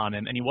press on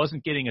him, and he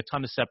wasn't getting a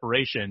ton of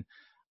separation.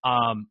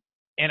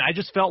 And I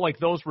just felt like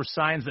those were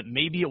signs that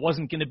maybe it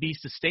wasn't going to be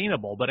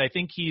sustainable. But I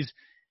think he's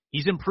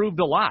improved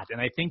a lot, and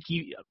I think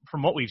he,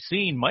 from what we've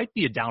seen, might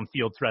be a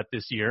downfield threat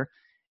this year.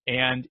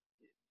 And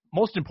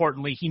most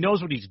importantly, he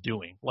knows what he's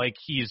doing. Like,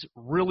 he's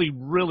really,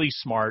 really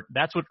smart.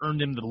 That's what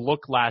earned him the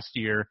look last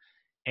year.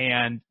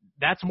 And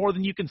that's more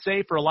than you can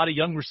say for a lot of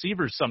young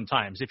receivers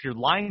sometimes. If you're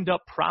lined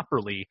up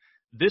properly,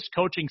 this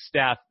coaching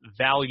staff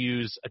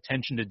values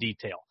attention to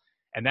detail.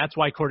 And that's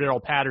why Cordero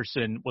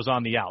Patterson was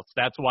on the outs.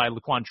 That's why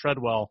Laquan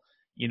Treadwell,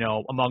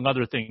 among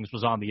other things,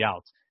 was on the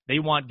outs. They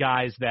want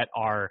guys that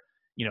are,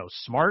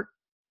 smart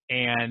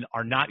and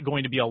are not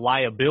going to be a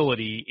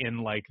liability in,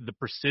 like, the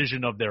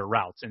precision of their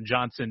routes. And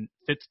Johnson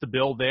fits the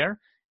bill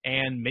there.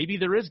 And maybe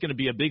there is going to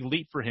be a big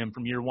leap for him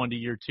from year 1 to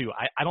year 2.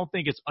 I don't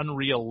think it's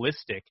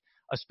unrealistic,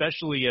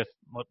 especially if,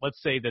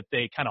 let's say, that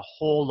they kind of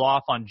hold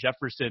off on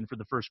Jefferson for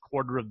the first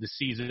quarter of the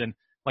season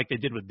like they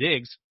did with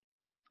Diggs.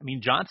 I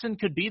mean, Johnson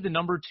could be the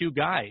number 2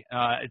 guy.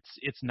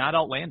 It's not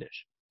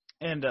outlandish.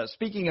 And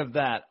speaking of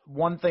that,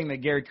 one thing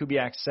that Gary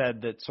Kubiak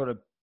said that sort of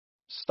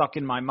stuck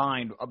in my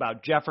mind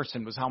about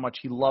Jefferson was how much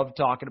he loved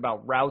talking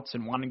about routes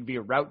and wanting to be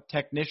a route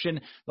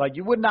technician. Like,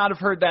 you would not have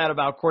heard that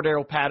about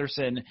Cordero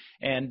Patterson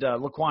and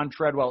Laquan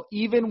Treadwell.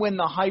 Even when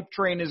the hype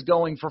train is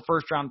going for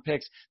first-round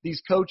picks,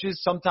 these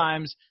coaches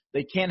sometimes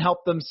they can't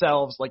help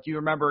themselves. Like, you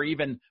remember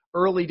even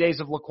early days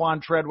of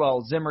Laquan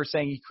Treadwell, Zimmer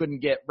saying he couldn't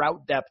get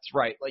route depths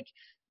right. Like,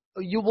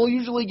 you will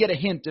usually get a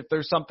hint if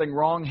there's something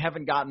wrong.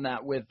 Haven't gotten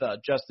that with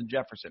Justin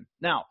Jefferson.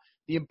 Now,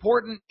 the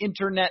important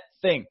internet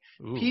thing.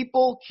 Ooh.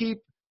 People keep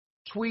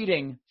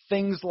tweeting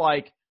things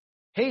like,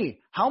 hey,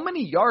 how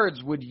many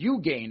yards would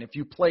you gain if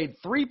you played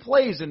 3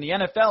 plays in the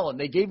NFL and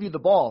they gave you the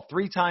ball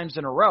 3 times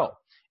in a row?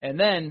 And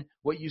then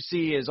what you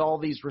see is all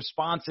these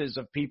responses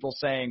of people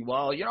saying,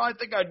 well, I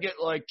think I'd get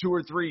like 2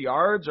 or 3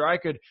 yards, or I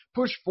could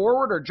push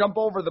forward or jump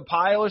over the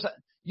pile.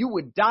 You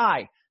would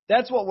die.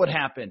 That's what would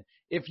happen.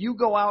 If you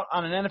go out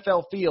on an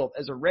NFL field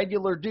as a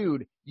regular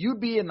dude, you'd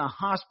be in the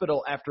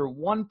hospital after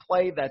 1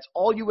 play. That's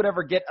all you would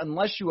ever get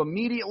unless you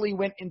immediately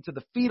went into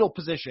the fetal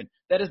position.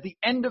 That is the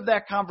end of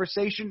that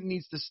conversation. It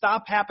needs to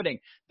stop happening.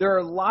 There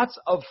are lots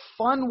of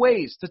fun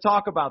ways to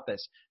talk about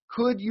this.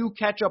 Could you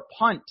catch a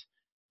punt?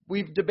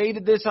 We've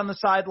debated this on the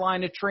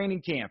sideline at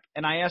training camp,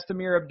 and I asked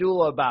Amir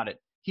Abdullah about it.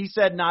 He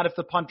said not if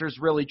the punter's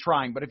really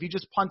trying, but if he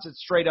just punts it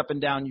straight up and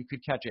down, you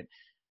could catch it.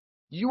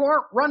 You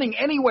aren't running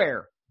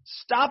anywhere.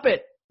 Stop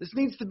it. This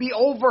needs to be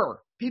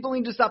over. People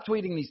need to stop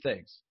tweeting these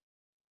things.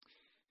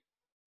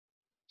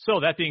 So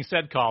that being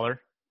said, caller,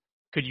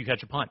 could you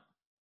catch a punt?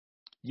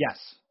 Yes,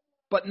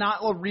 but not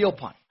a real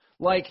punt.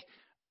 Like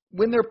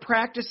when they're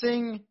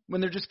practicing,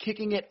 when they're just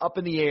kicking it up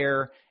in the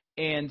air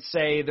and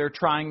say they're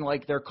trying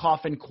like their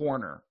coffin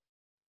corner,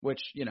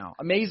 which,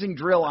 amazing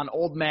drill on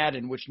old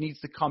Madden, which needs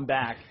to come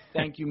back.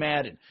 Thank you,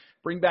 Madden.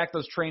 Bring back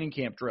those training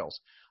camp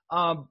drills.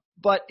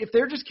 But if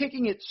they're just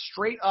kicking it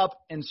straight up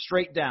and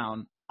straight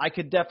down, I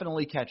could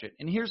definitely catch it.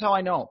 And here's how I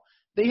know.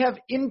 They have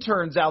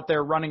interns out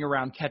there running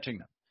around catching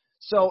them.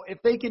 So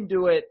if they can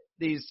do it,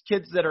 these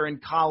kids that are in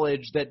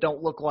college that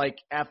don't look like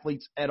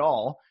athletes at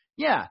all,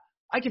 yeah,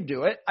 I can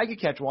do it. I could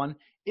catch one.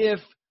 If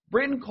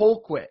Britton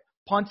Colquitt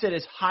punts it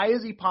as high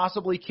as he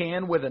possibly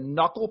can with a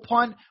knuckle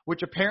punt,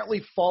 which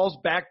apparently falls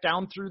back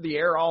down through the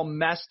air all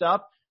messed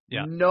up,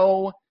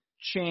 no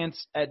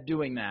chance at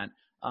doing that.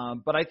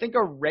 But I think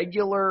a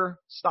regular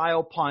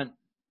style punt,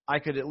 I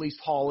could at least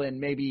haul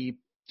in maybe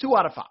 2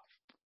 out of 5.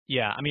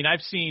 Yeah, I mean,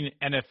 I've seen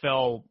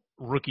NFL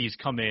rookies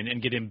come in and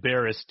get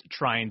embarrassed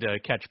trying to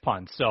catch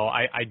punts. So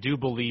I do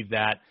believe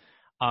that.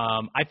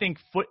 I think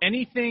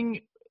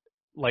anything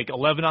like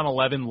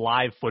 11-on-11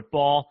 live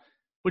football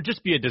would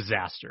just be a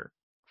disaster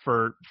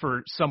for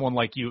someone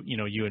like you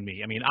and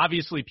me. I mean,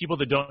 obviously, people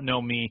that don't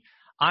know me,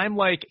 I'm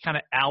like kind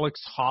of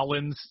Alex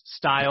Hollins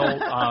style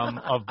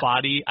of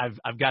body.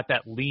 I've got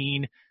that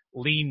lean,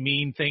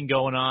 mean thing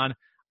going on.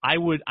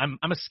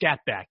 I'm a scat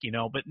back,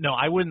 but no,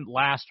 I wouldn't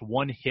last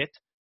 1 hit.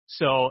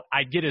 So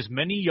I'd get as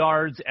many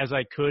yards as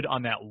I could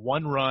on that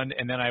 1 run,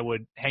 and then I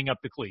would hang up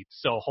the cleats.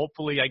 So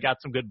hopefully I got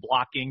some good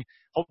blocking.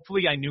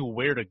 Hopefully I knew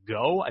where to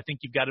go. I think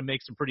you've got to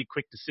make some pretty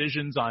quick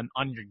decisions on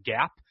your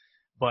gap.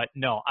 But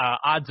no,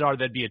 odds are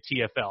that'd be a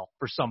TFL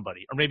for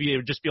somebody. Or maybe it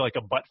would just be like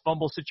a butt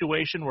fumble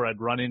situation where I'd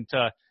run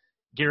into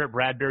Garrett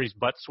Bradbury's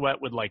butt sweat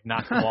would like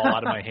knock the ball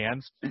out of my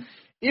hands.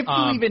 If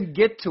you even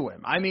get to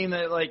him. I mean,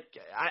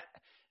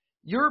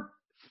 you're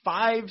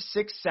 5,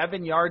 6,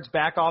 7 yards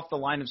back off the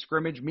line of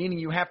scrimmage, meaning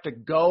you have to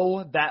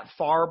go that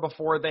far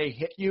before they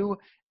hit you,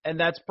 and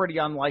that's pretty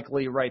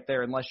unlikely right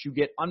there unless you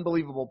get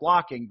unbelievable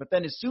blocking. But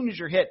then as soon as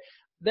you're hit,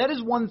 that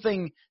is one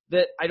thing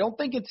that I don't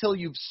think until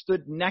you've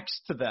stood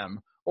next to them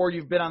or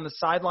you've been on the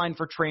sideline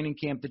for training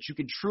camp that you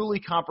can truly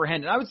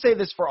comprehend. And I would say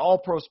this for all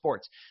pro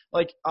sports.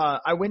 Like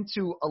I went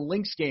to a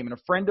Lynx game, and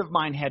a friend of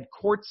mine had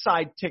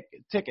courtside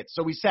tickets.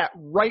 So we sat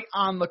right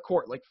on the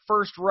court, like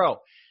first row.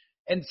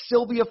 And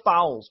Sylvia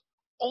Fowles,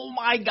 oh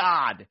my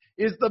God,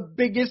 is the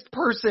biggest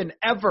person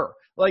ever.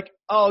 Like,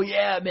 oh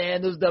yeah,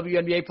 man, those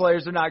WNBA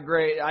players are not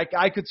great.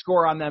 I could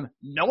score on them.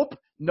 Nope.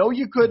 No,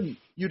 you couldn't.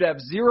 You'd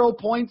have 0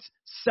 points,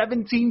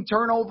 17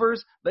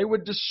 turnovers. They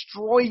would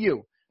destroy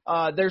you.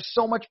 They're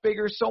so much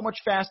bigger, so much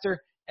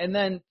faster. And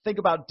then think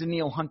about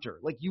Danielle Hunter.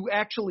 Like, you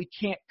actually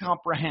can't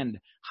comprehend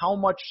how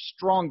much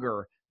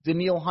stronger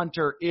Danielle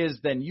Hunter is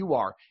than you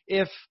are.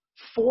 If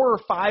 4 or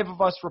 5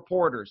 of us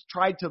reporters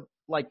tried to,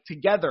 like,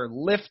 together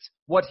lift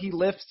what he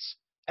lifts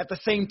at the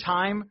same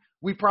time,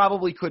 we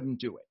probably couldn't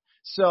do it.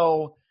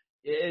 So,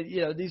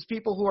 these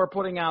people who are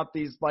putting out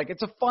these, like,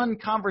 it's a fun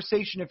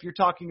conversation if you're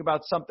talking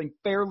about something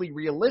fairly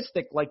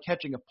realistic like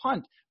catching a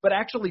punt, but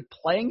actually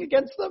playing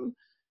against them,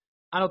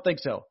 I don't think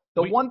so.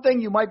 The one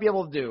thing you might be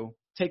able to do,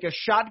 take a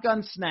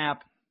shotgun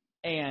snap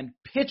and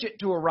pitch it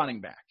to a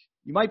running back.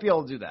 You might be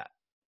able to do that.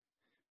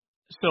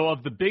 So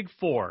of the big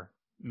 4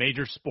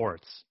 major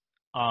sports,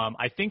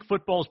 I think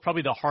football is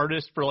probably the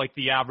hardest for like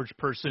the average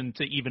person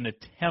to even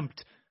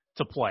attempt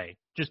to play,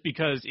 just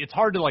because it's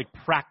hard to like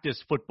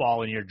practice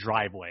football in your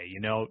driveway,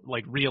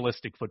 like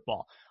realistic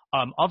football.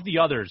 Of the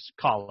others,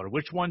 caller,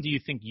 which one do you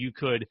think you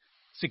could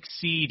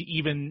succeed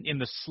even in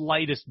the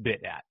slightest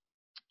bit at?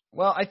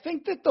 Well, I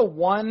think that the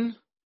one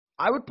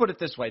I would put it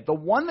this way. The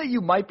one that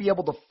you might be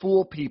able to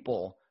fool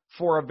people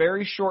for a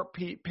very short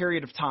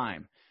period of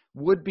time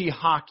would be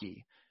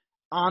hockey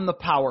on the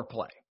power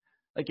play.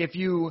 Like if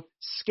you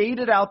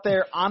skated out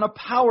there on a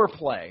power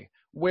play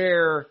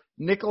where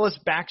Nicholas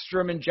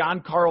Backstrom and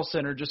John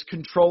Carlson are just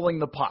controlling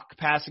the puck,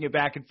 passing it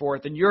back and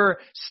forth, and you're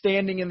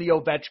standing in the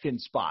Ovechkin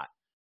spot.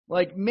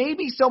 Like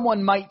maybe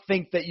someone might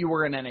think that you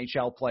were an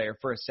NHL player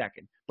for a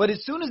second. But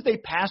as soon as they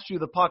passed you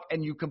the puck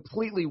and you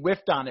completely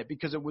whiffed on it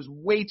because it was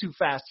way too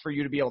fast for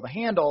you to be able to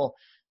handle,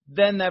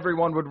 then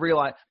everyone would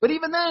realize. But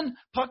even then,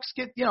 pucks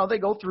get, they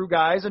go through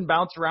guys and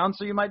bounce around,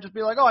 so you might just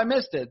be like, oh, I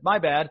missed it. My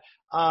bad.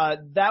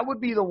 That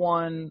would be the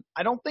one.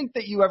 I don't think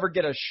that you ever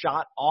get a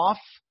shot off,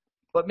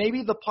 but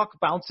maybe the puck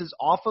bounces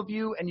off of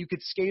you and you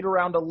could skate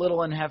around a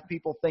little and have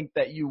people think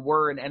that you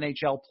were an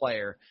NHL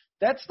player.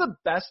 That's the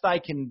best I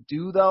can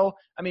do, though.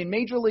 I mean,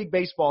 Major League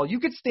Baseball,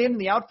 you could stand in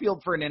the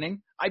outfield for an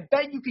inning. I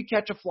bet you could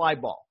catch a fly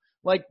ball.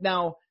 Like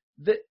now,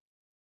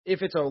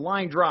 if it's a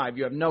line drive,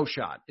 you have no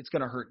shot. It's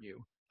going to hurt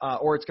you.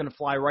 Or it's going to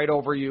fly right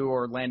over you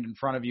or land in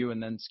front of you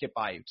and then skip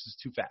by you because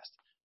it's too fast.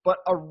 But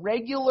a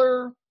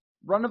regular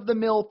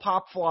run-of-the-mill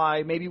pop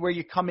fly, maybe where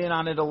you come in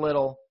on it a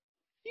little,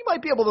 you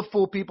might be able to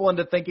fool people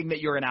into thinking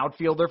that you're an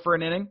outfielder for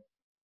an inning.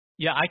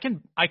 Yeah,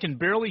 I can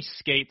barely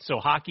skate, so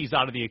hockey's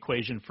out of the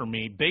equation for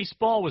me.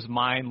 Baseball was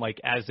mine, like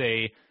as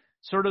a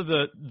sort of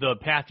the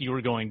path you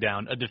were going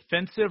down, a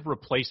defensive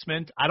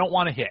replacement. I don't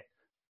want to hit.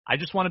 I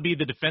just want to be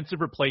the defensive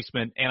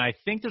replacement, and I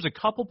think there's a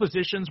couple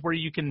positions where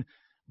you can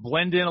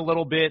blend in a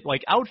little bit.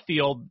 Like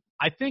outfield,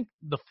 I think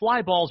the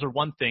fly balls are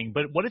one thing,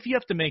 but what if you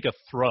have to make a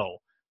throw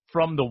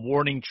from the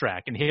warning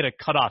track and hit a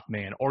cutoff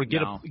man or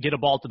get a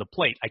ball to the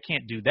plate? I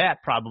can't do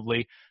that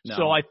probably. No.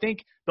 So I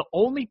think the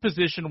only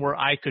position where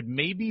I could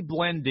maybe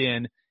blend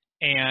in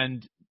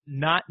and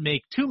not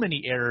make too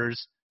many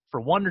errors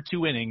for 1 or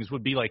 2 innings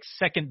would be like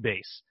second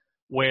base,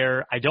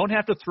 where I don't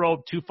have to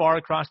throw too far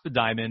across the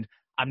diamond.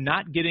 I'm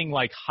not getting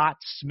like hot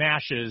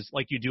smashes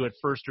like you do at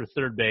first or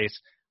third base.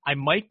 I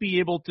might be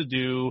able to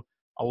do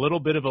a little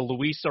bit of a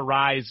Luis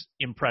Arraez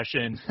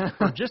impression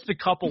for just a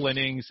couple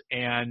innings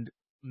and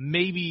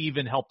maybe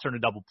even help turn a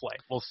double play.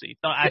 We'll see.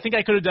 I think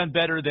I could have done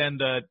better than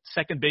the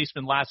second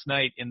baseman last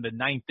night in the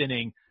 9th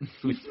inning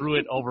who threw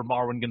it over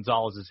Marwin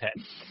Gonzalez's head.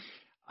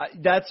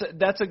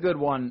 That's a good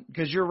one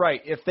because you're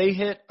right. If they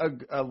hit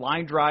a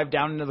line drive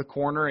down into the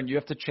corner and you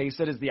have to chase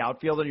it as the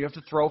outfielder, you have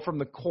to throw from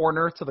the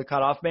corner to the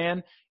cutoff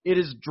man, it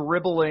is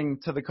dribbling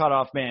to the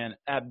cutoff man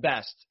at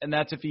best. And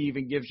that's if he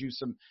even gives you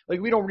some – like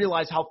we don't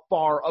realize how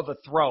far of a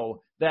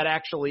throw that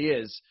actually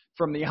is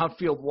from the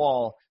outfield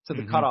wall to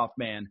the cutoff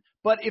man.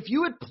 But if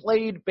you had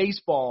played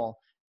baseball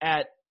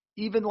at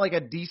even like a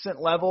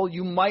decent level,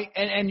 you might,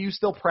 and you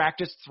still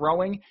practice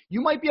throwing, you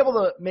might be able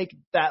to make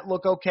that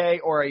look okay,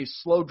 or a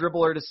slow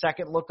dribbler to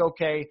second look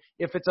okay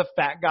if it's a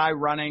fat guy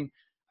running.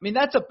 I mean,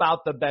 that's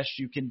about the best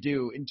you can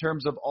do in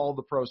terms of all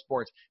the pro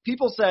sports.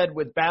 People said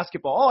with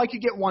basketball, I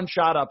could get one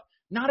shot up.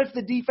 Not if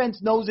the defense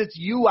knows it's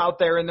you out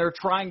there and they're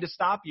trying to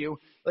stop you.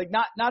 Like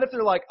not if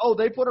they're like, oh,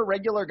 they put a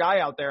regular guy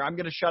out there, I'm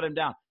going to shut him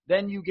down.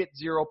 Then you get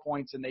 0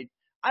 points and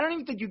I don't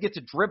even think you get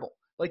to dribble.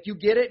 Like you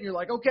get it and you're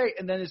like, okay.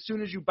 And then as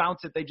soon as you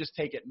bounce it, they just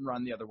take it and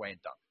run the other way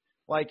and dunk.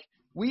 Like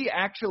we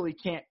actually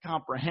can't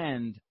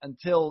comprehend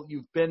until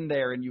you've been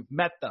there and you've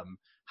met them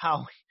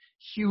how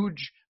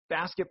huge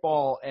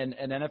basketball and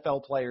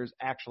NFL players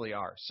actually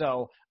are.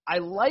 So I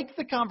like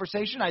the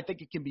conversation. I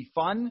think it can be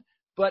fun.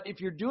 But if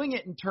you're doing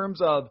it in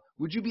terms of,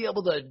 would you be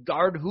able to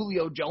guard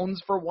Julio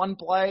Jones for one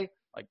play?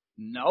 Like,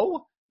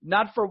 no,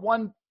 not for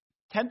 1/10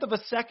 of a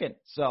second.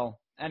 So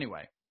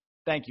anyway.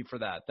 Thank you for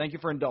that. Thank you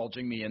for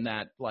indulging me in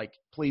that, like,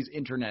 please,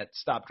 internet,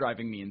 stop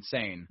driving me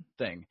insane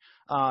thing.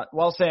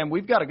 Well, Sam,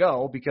 we've got to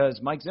go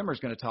because Mike Zimmer's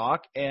going to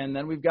talk, and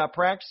then we've got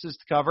practices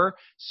to cover.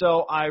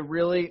 So I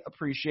really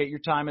appreciate your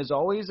time as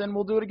always, and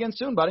we'll do it again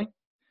soon, buddy.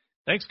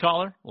 Thanks,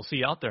 caller. We'll see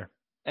you out there.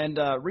 And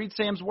read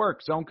Sam's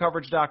work,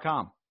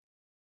 zonecoverage.com.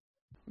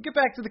 We'll get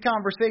back to the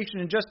conversation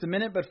in just a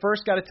minute, but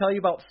first got to tell you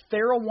about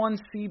TheraOne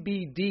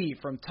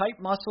CBD. From tight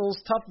muscles,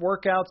 tough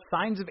workouts,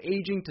 signs of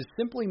aging, to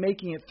simply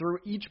making it through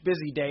each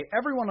busy day,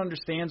 everyone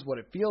understands what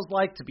it feels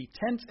like to be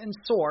tense and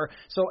sore,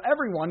 so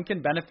everyone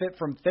can benefit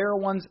from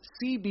TheraOne's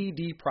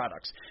CBD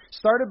products.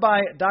 Started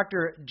by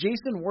Dr.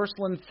 Jason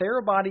Wersland,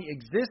 TheraBody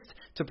exists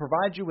to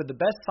provide you with the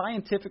best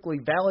scientifically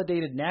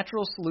validated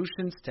natural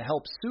solutions to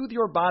help soothe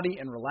your body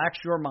and relax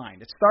your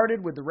mind. It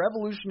started with the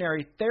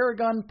revolutionary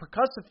Theragun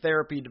percussive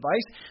therapy device.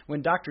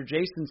 When Dr.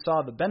 Jason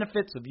saw the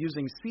benefits of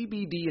using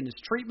CBD in his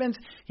treatments,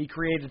 he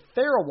created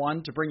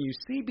TheraOne to bring you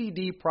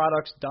CBD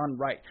products done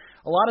right.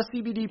 A lot of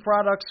CBD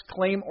products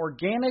claim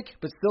organic,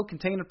 but still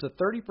contain up to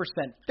 30%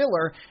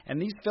 filler,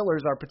 and these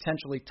fillers are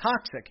potentially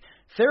toxic.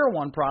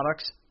 TheraOne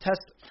products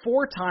test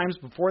 4 times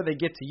before they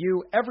get to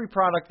you. Every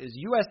product is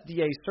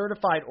USDA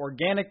certified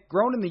organic,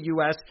 grown in the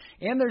U.S.,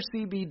 and their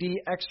CBD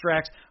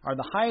extracts are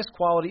the highest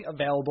quality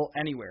available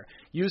anywhere.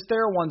 Use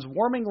TheraOne's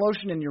warming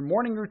lotion in your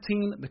morning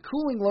routine, the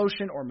cooling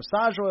lotion or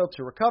massage oil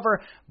to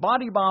recover,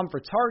 body balm for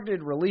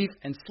targeted relief,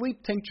 and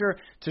sleep tincture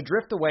to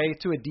drift away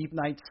to a deep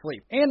night's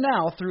sleep. And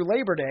now, through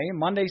Labor Day,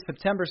 Monday,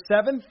 September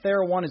 7th,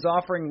 TheraOne is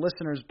offering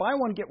listeners buy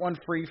one, get one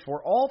free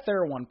for all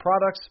TheraOne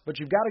products, but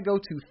you've got to go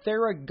to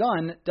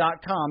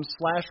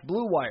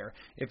theragun.com/BlueWire.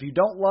 If you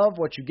don't love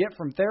what you get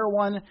from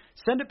TheraOne,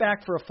 send it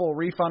back for a full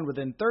refund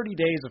within 30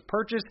 days of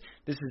purchase.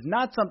 This is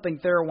not something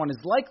TheraOne is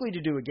likely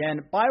to do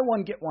again. Buy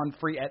one, get one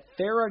free at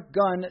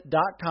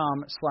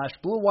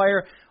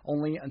theragun.com/BlueWire.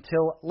 Only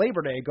until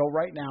Labor Day. Go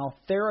right now,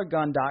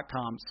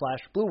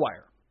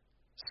 theragun.com/BlueWire.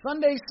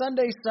 Sundays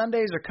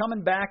are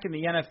coming back in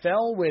the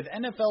NFL with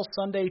NFL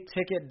Sunday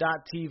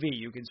Ticket.tv.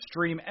 You can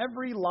stream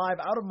every live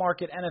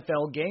out-of-market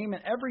NFL game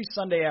every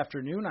Sunday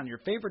afternoon on your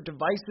favorite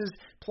devices,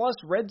 plus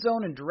Red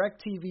Zone and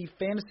DirecTV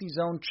Fantasy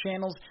Zone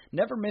channels.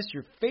 Never miss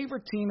your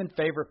favorite team and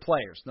favorite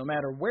players. No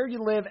matter where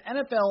you live,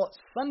 NFL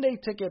Sunday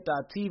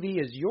Ticket.tv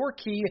is your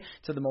key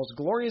to the most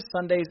glorious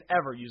Sundays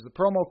ever. Use the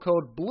promo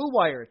code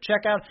BlueWire at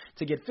checkout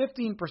to get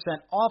 15%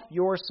 off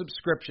your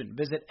subscription.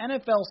 Visit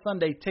NFL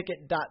Sunday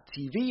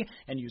Ticket.tv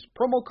and use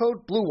promo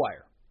code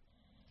BlueWire.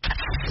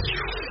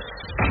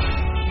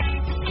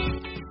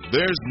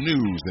 There's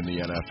news in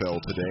the NFL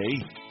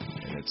today,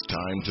 and it's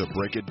time to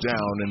break it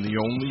down in the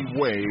only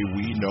way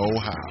we know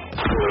how.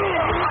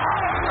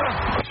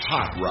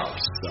 Hot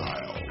Route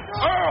style.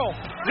 Earl!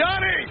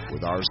 Johnny!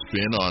 With our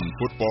spin on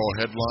football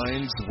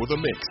headlines with a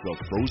mix of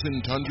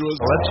frozen tundras.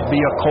 Let's be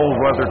a cold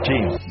weather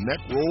team.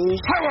 Neck rolls.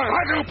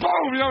 I do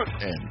both,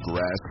 and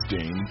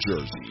grass-stained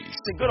jerseys.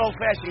 The good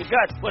old-fashioned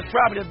gut was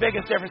probably the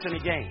biggest difference in the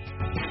game.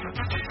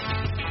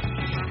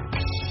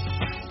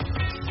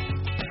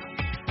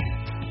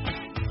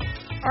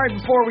 All right,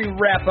 before we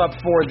wrap up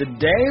for the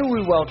day,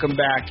 we welcome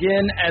back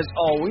in, as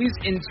always,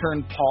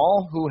 Intern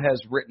Paul, who has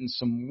written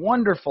some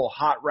wonderful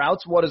hot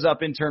routes. What is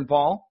up, Intern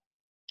Paul?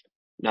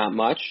 Not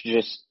much.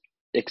 Just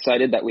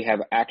excited that we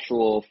have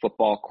actual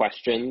football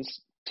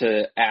questions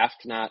to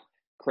ask, not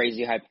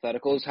crazy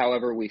hypotheticals.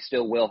 However, we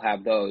still will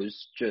have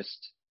those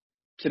just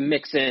to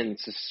mix in,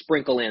 to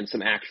sprinkle in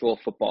some actual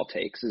football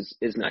takes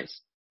is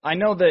nice. I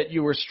know that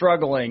you were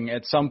struggling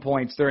at some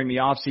points during the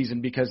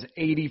offseason because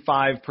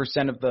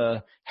 85% of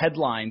the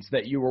headlines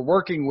that you were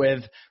working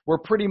with were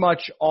pretty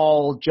much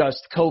all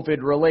just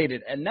COVID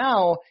related. And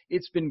now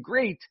it's been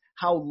great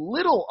how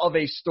little of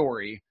a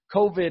story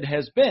COVID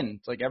has been.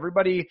 It's like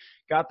everybody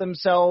got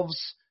themselves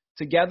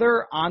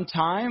together on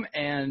time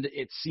and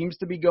it seems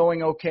to be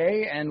going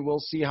okay, and we'll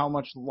see how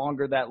much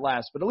longer that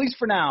lasts. But at least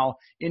for now,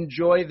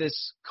 enjoy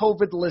this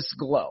COVID-less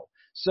glow.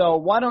 So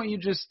why don't you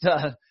just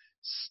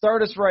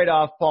start us right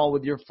off, Paul,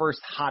 with your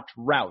first hot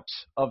route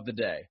of the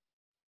day.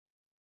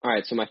 All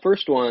right, so my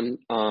first one,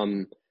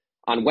 on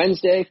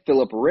Wednesday,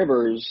 Phillip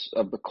Rivers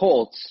of the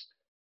Colts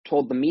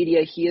told the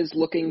media he is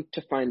looking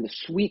to find the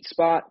sweet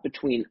spot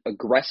between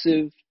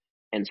aggressive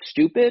and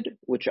stupid,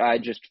 which I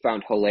just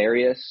found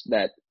hilarious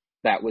that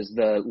was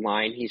the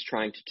line he's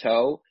trying to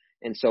toe.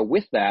 And so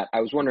with that,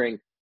 I was wondering,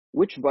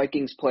 which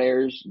Vikings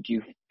players do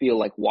you feel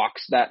like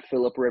walks that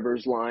Phillip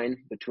Rivers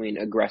line between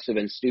aggressive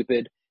and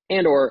stupid,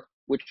 and or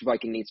which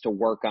Viking needs to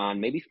work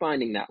on maybe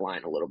finding that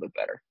line a little bit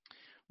better?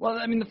 Well,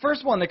 I mean, the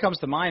first one that comes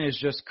to mind is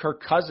just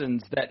Kirk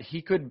Cousins, that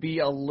he could be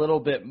a little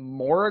bit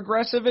more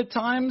aggressive at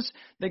times.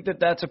 I think that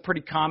that's a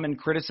pretty common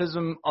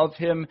criticism of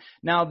him.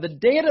 Now, the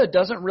data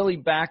doesn't really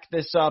back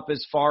this up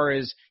as far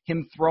as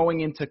him throwing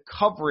into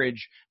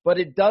coverage, but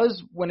it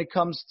does when it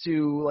comes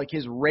to like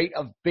his rate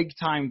of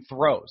big-time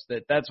throws.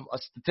 That's a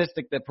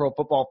statistic that Pro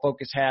Football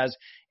Focus has,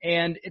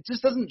 and it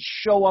just doesn't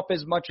show up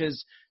as much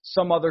as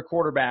some other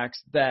quarterbacks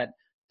that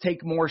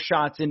take more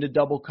shots into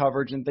double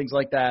coverage and things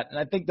like that. And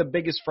I think the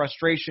biggest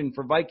frustration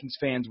for Vikings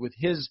fans with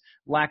his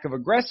lack of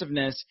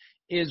aggressiveness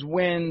is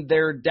when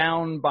they're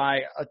down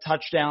by a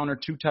touchdown or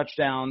 2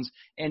 touchdowns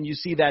and you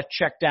see that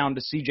check down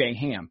to C.J.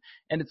 Ham.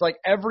 And it's like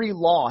every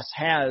loss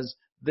has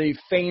the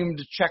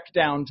famed check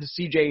down to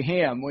C.J.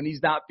 Ham when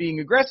he's not being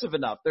aggressive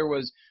enough. There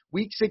was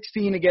Week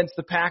 16 against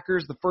the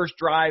Packers, the first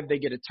drive, they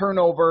get a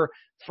turnover.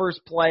 First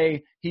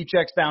play, he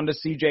checks down to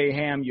C.J.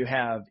 Ham. You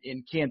have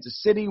in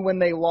Kansas City when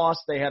they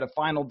lost, they had a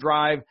final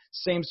drive,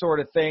 same sort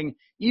of thing.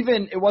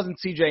 Even, it wasn't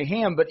C.J.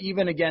 Ham, but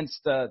even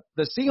against the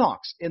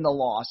Seahawks in the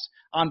loss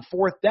on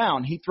 4th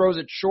down, he throws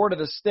it short of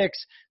the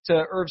sticks to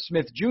Irv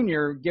Smith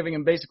Jr., giving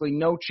him basically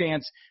no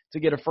chance to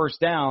get a first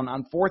down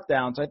on 4th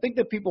down. So I think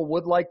that people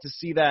would like to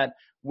see that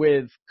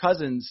with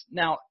Cousins.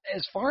 Now,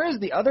 as far as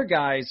the other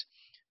guys,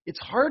 it's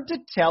hard to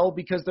tell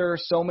because there are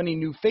so many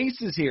new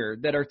faces here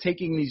that are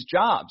taking these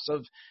jobs.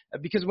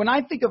 Because when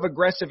I think of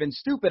aggressive and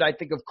stupid, I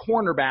think of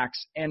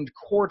cornerbacks and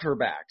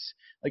quarterbacks.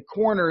 Like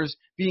corners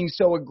being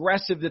so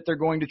aggressive that they're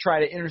going to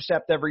try to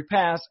intercept every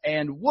pass,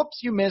 and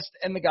whoops, you missed,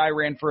 and the guy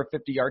ran for a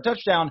 50-yard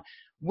touchdown.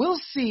 We'll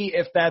see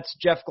if that's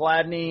Jeff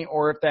Gladney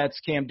or if that's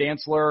Cam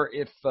Dantzler,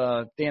 if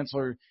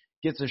Dantzler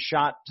gets a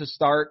shot to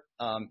start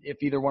if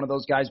either one of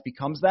those guys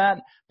becomes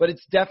that. But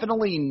it's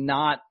definitely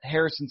not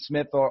Harrison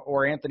Smith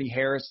or Anthony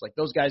Harris. Like,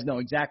 those guys know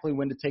exactly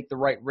when to take the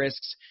right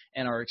risks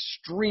and are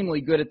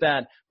extremely good at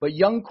that. But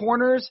young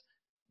corners,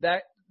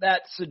 that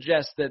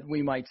suggests that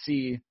we might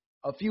see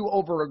a few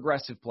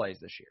over-aggressive plays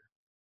this year.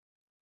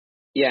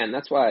 Yeah, and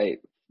that's why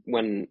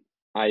when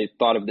I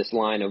thought of this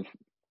line of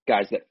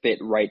guys that fit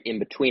right in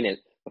between it,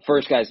 the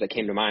first guys that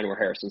came to mind were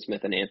Harrison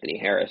Smith and Anthony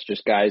Harris,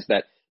 just guys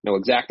that know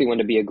exactly when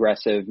to be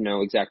aggressive,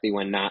 know exactly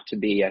when not to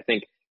be. I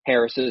think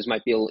Harris's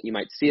you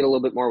might see it a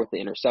little bit more with the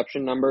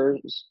interception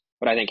numbers,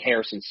 but I think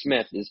Harrison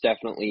Smith is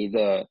definitely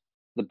the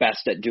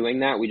best at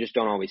doing that. We just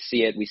don't always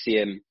see it. We see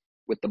him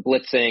with the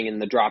blitzing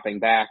and the dropping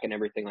back and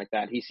everything like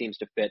that. He seems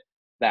to fit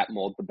that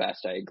mold the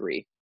best, I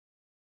agree.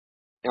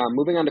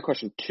 Moving on to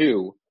question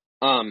 2.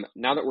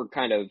 Now that we're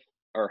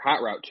or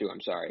hot route 2,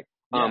 I'm sorry.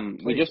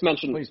 We just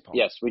mentioned,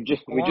 yes, we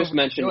just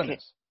mentioned,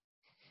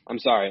 I'm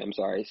sorry.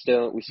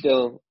 We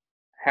still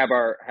have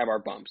our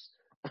bumps.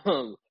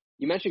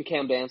 You mentioned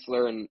Cam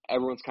Dantzler, and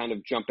everyone's kind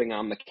of jumping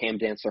on the Cam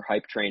Dantzler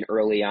hype train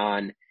early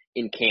on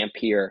in camp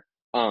here.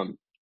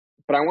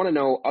 But I want to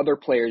know other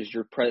players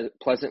you're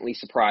pleasantly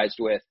surprised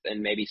with,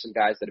 and maybe some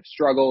guys that have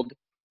struggled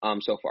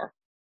so far.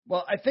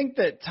 Well, I think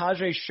that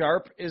Tajae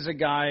Sharpe is a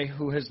guy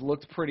who has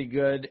looked pretty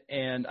good,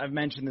 and I've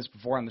mentioned this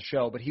before on the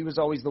show, but he was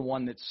always the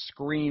one that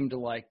screamed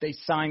like, they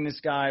signed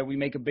this guy, we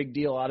make a big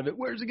deal out of it,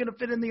 where's he going to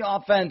fit in the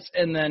offense?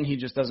 And then he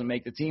just doesn't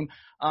make the team.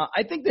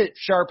 I think that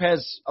Sharpe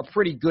has a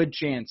pretty good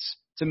chance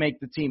to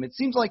make the team. It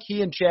seems like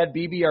he and Chad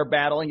Beebe are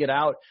battling it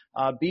out.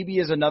 Beebe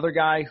is another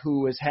guy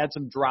who has had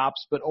some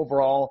drops, but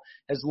overall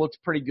has looked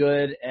pretty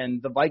good,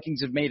 and the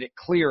Vikings have made it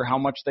clear how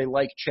much they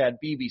like Chad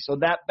Beebe. So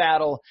that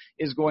battle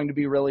is going to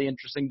be really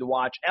interesting to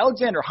watch.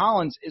 Alexander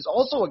Hollins is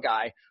also a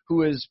guy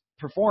who has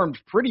performed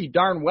pretty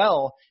darn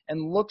well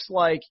and looks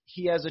like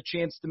he has a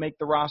chance to make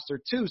the roster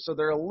too. So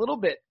they're a little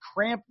bit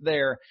cramped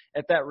there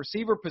at that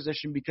receiver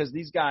position because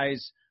these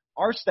guys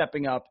are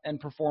stepping up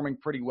and performing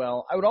pretty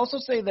well. I would also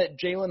say that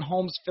Jalen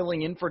Holmes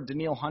filling in for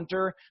Danielle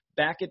Hunter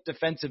back at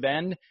defensive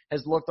end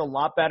has looked a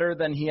lot better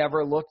than he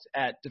ever looked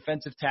at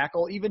defensive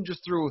tackle, even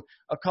just through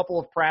a couple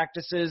of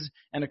practices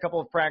and a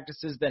couple of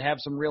practices that have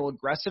some real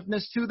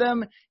aggressiveness to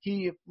them.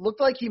 He looked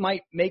like he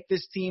might make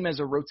this team as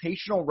a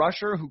rotational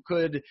rusher who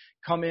could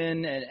come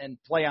in and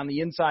play on the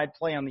inside,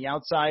 play on the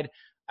outside.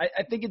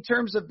 I think in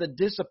terms of the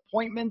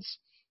disappointments,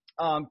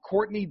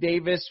 Courtney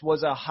Davis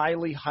was a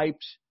highly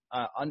hyped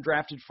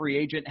undrafted free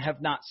agent,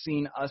 have not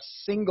seen a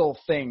single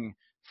thing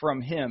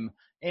from him.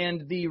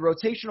 And the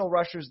rotational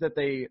rushers that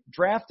they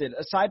drafted,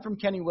 aside from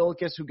Kenny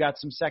Willekes, who got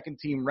some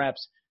second-team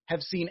reps,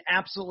 have seen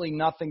absolutely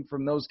nothing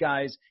from those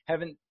guys.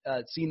 Haven't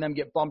seen them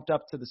get bumped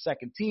up to the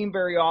second team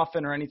very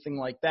often or anything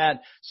like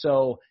that.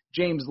 So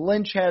James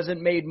Lynch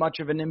hasn't made much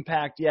of an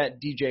impact yet.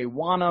 DJ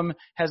Wanham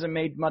hasn't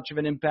made much of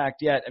an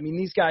impact yet. I mean,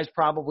 these guys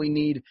probably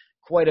need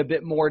quite a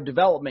bit more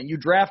development. You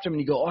draft him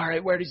and you go, all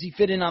right, where does he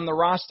fit in on the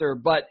roster?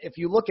 But if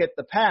you look at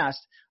the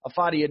past,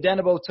 Afadi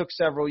Adenabo took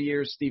several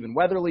years, Stephen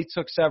Weatherly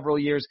took several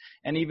years,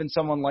 and even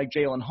someone like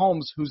Jalen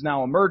Holmes, who's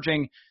now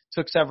emerging,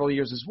 took several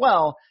years as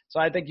well. So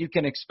I think you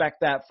can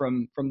expect that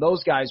from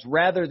those guys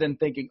rather than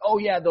thinking, oh,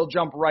 yeah, they'll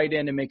jump right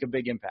in and make a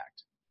big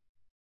impact.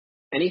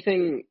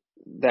 Anything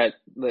that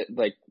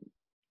like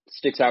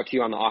sticks out to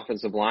you on the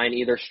offensive line,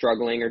 either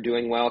struggling or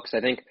doing well? Because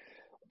I think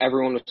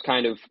everyone was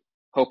kind of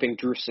hoping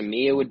Drew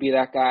Samia would be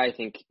that guy. I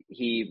think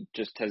he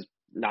just has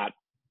not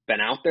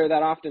been out there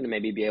that often to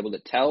maybe be able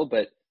to tell,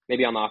 but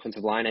maybe on the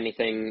offensive line,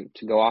 anything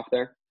to go off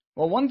there?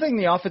 Well, one thing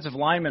the offensive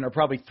linemen are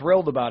probably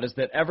thrilled about is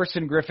that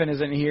Everson Griffin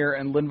isn't here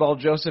and Linval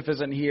Joseph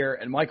isn't here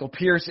and Michael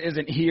Pierce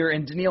isn't here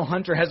and Danielle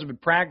Hunter hasn't been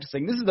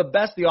practicing. This is the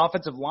best the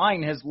offensive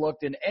line has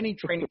looked in any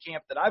training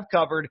camp that I've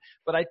covered,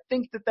 but I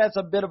think that that's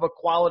a bit of a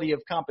quality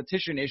of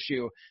competition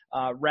issue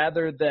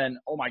rather than,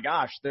 oh my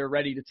gosh, they're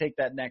ready to take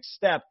that next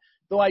step.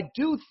 Though I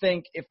do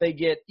think if they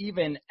get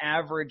even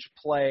average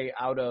play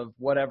out of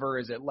whatever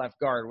is at left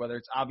guard, whether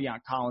it's Aviant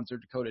Collins or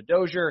Dakota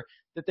Dozier,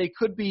 that they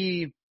could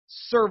be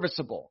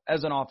serviceable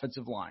as an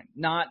offensive line,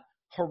 not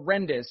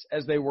horrendous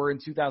as they were in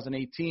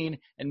 2018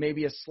 and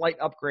maybe a slight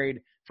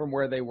upgrade from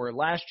where they were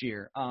last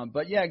year.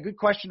 But, yeah, good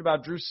question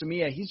about Drew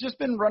Samia. He's just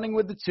been running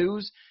with the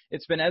twos.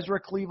 It's been Ezra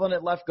Cleveland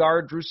at left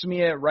guard, Drew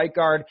Samia at right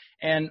guard.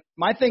 And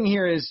my thing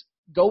here is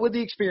go with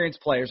the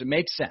experienced players. It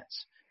makes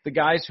sense. The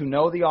guys who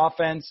know the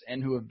offense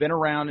and who have been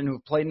around and who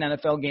have played in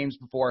NFL games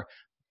before.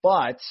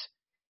 But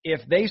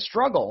if they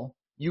struggle,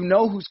 you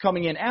know who's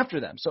coming in after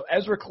them. So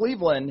Ezra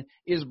Cleveland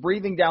is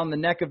breathing down the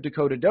neck of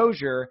Dakota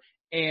Dozier,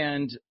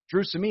 and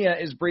Drew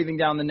Samia is breathing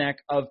down the neck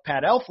of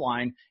Pat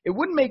Elflein. It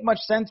wouldn't make much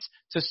sense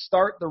to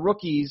start the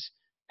rookies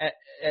at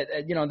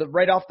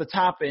right off the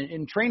top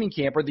in training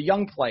camp, or the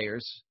young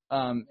players,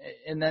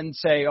 and then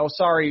say, oh,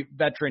 sorry,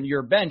 veteran,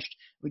 you're benched.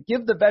 We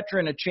give the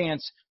veteran a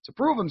chance to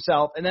prove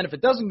himself, and then if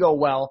it doesn't go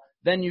well,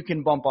 then you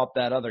can bump up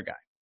that other guy.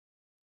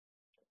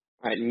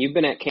 All right, and you've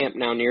been at camp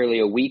now nearly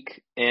a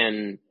week,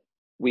 and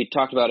we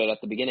talked about it at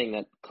the beginning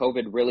that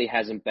COVID really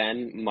hasn't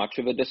been much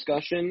of a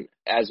discussion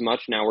as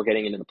much. Now we're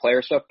getting into the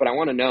player stuff, but I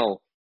want to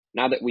know,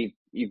 now that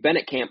you've been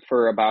at camp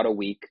for about a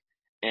week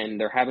and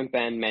there haven't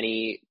been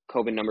many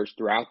COVID numbers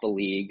throughout the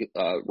league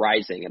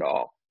rising at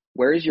all,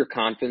 where is your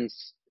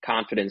confidence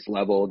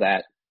level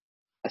that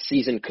a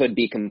season could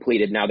be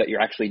completed now that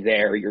you're actually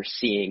there, you're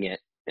seeing it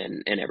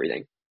and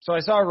everything? So I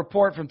saw a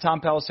report from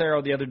Tom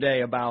Pelissero the other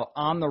day about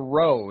on the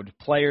road,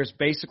 players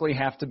basically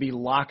have to be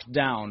locked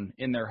down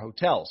in their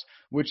hotels,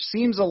 which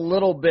seems a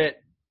little bit,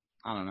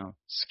 I don't know,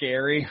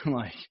 scary.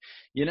 Like,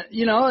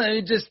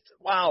 it just,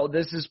 wow,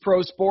 this is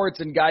pro sports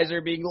and guys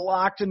are being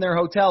locked in their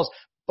hotels.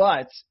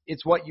 But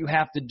it's what you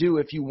have to do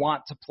if you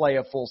want to play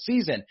a full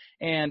season.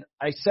 And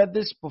I said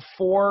this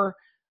before,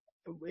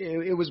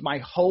 it was my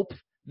hope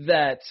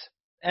that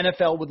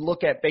NFL would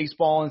look at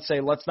baseball and say,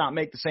 let's not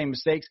make the same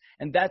mistakes.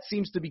 And that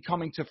seems to be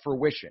coming to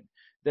fruition,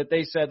 that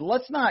they said,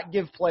 let's not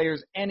give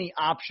players any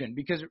option.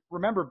 Because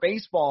remember,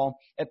 baseball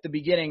at the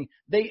beginning,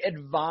 they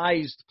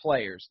advised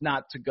players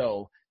not to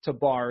go to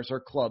bars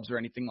or clubs or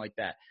anything like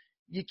that.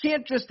 You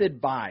can't just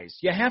advise.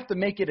 You have to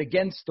make it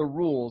against the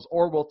rules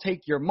or we'll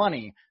take your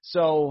money.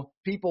 So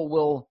people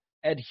will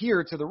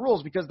adhere to the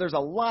rules because there's a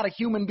lot of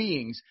human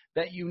beings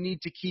that you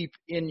need to keep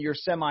in your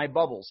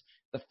semi-bubbles.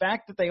 The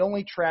fact that they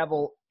only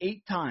travel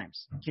 8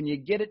 times, can you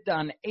get it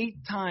done 8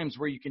 times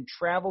where you can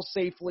travel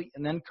safely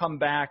and then come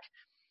back?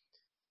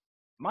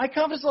 My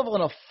confidence level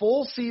in a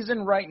full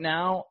season right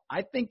now,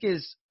 I think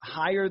is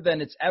higher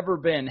than it's ever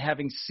been,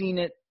 having seen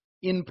it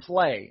in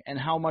play and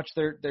how much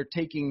they're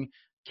taking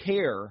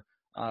care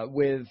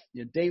with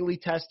daily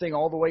testing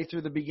all the way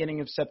through the beginning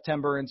of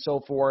September and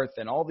so forth,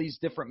 and all these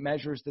different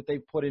measures that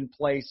they've put in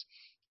place.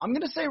 I'm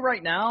going to say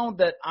right now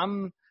that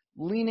I'm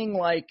leaning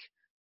like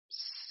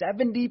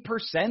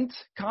 70%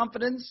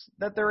 confidence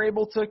that they're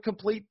able to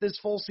complete this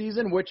full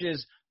season, which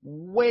is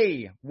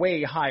way,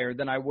 way higher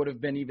than I would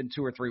have been even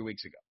 2 or 3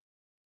 weeks ago.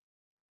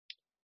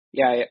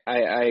 Yeah,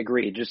 I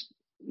agree. Just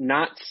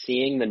not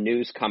seeing the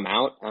news come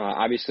out.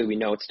 Obviously, we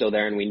know it's still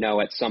there, and we know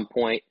at some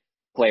point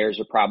players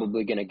are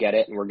probably going to get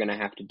it, and we're going to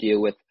have to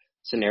deal with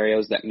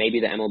scenarios that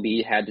maybe the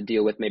MLB had to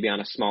deal with, maybe on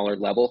a smaller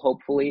level,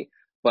 hopefully.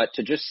 But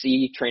to just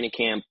see training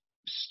camp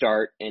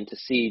start and to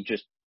see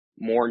just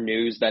more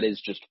news that is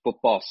just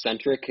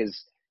football-centric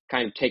is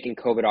kind of taking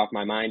COVID off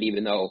my mind,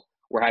 even though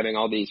we're having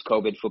all these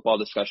COVID football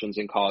discussions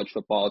in college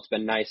football. It's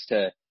been nice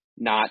to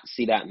not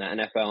see that in the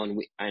NFL,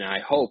 and I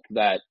hope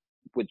that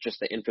with just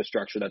the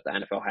infrastructure that the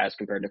NFL has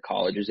compared to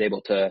college is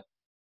able to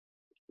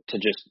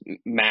just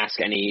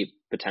mask any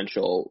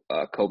potential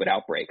COVID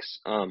outbreaks.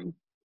 And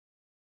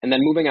then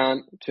moving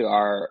on to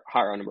our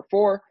hot round number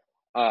 4,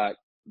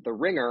 The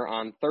Ringer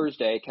on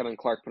Thursday, Kevin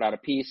Clark put out a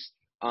piece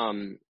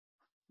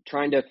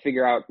trying to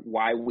figure out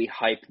why we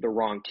hyped the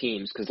wrong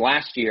teams. Because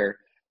last year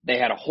they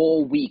had a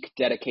whole week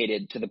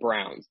dedicated to the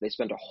Browns. They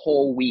spent a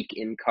whole week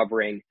in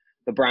covering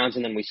the Browns,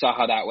 and then we saw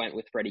how that went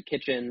with Freddie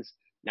Kitchens.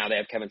 Now they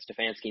have Kevin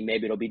Stefanski.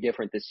 Maybe it'll be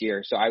different this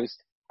year. So I was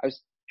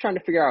trying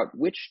to figure out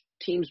which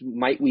teams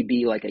might we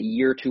be like a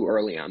year too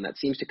early on. That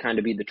seems to kind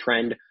of be the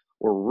trend.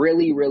 We're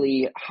really,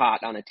 really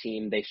hot on a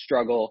team. They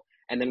struggle,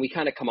 and then we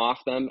kind of come off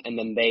them, and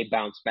then they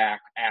bounce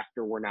back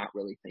after we're not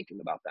really thinking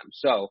about them.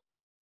 So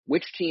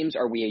which teams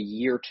are we a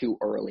year too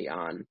early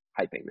on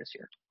hyping this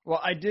year? Well,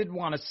 I did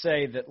want to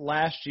say that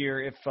last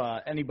year, if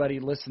anybody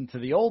listened to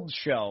the old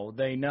show,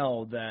 they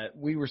know that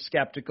we were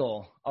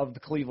skeptical of the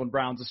Cleveland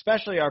Browns,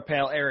 especially our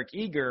pal Eric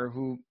Eager,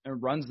 who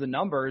runs the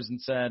numbers,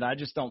 and said, I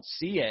just don't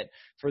see it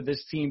for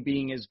this team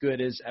being as good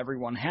as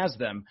everyone has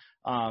them.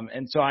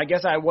 And so I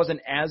guess I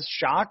wasn't as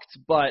shocked,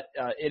 but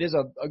it is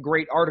a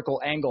great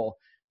article angle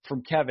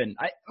from Kevin.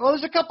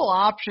 There's a couple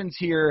options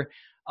here.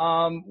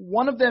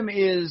 One of them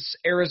is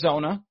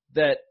Arizona,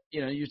 that,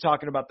 you're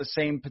talking about the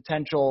same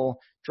potential,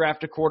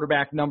 draft a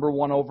quarterback number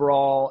 1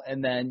 overall,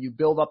 and then you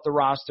build up the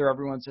roster.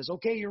 Everyone says,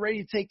 okay, you're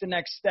ready to take the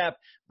next step.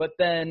 But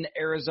then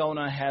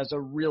Arizona has a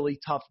really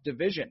tough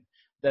division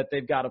that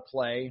they've got to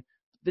play.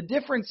 The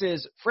difference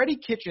is Freddie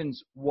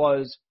Kitchens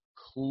was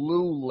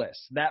clueless.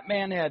 That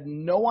man had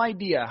no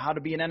idea how to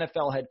be an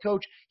NFL head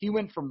coach. He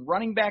went from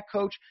running back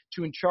coach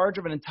to in charge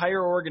of an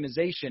entire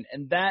organization,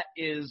 and that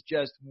is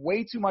just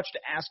way too much to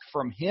ask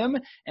from him.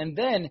 And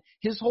then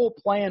his whole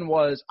plan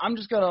was, I'm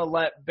just going to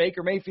let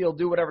Baker Mayfield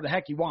do whatever the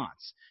heck he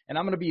wants, and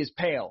I'm going to be his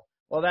pal.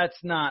 Well, that's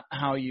not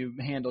how you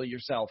handle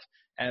yourself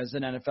as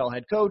an NFL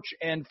head coach,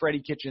 and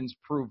Freddie Kitchens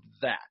proved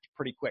that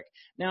pretty quick.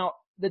 Now,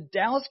 the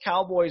Dallas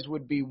Cowboys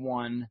would be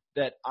one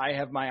that I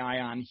have my eye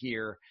on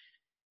here.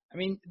 I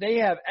mean, they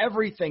have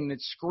everything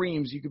that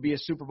screams you could be a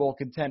Super Bowl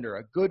contender,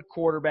 a good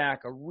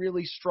quarterback, a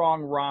really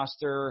strong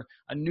roster,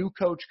 a new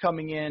coach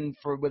coming in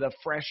with a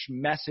fresh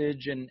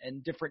message and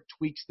different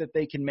tweaks that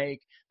they can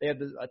make. They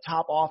had a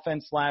top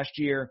offense last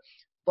year,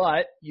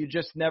 but you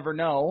just never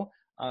know.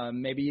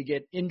 Maybe you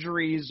get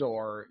injuries,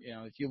 or,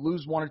 if you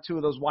lose 1 or 2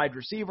 of those wide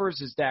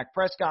receivers, is Dak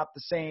Prescott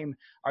the same?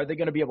 Are they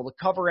going to be able to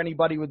cover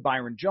anybody with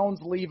Byron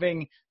Jones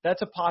leaving?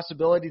 That's a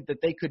possibility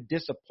that they could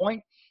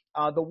disappoint.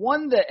 The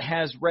one that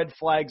has red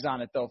flags on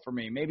it, though, for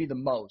me, maybe the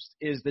most,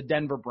 is the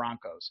Denver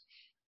Broncos.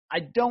 I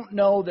don't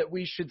know that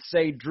we should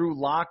say Drew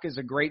Lock is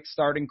a great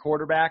starting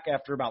quarterback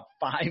after about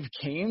 5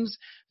 games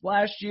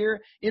last year,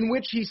 in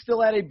which he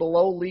still had a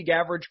below league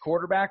average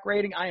quarterback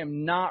rating. I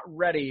am not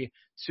ready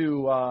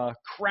to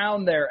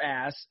crown their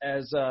ass,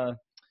 as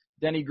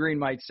Denny Green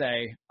might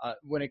say,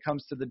 when it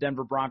comes to the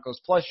Denver Broncos.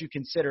 Plus, you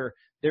consider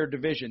their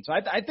division. So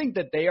I think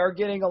that they are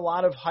getting a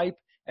lot of hype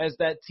as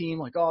that team,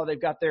 like, oh,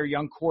 they've got their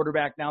young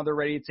quarterback. Now they're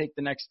ready to take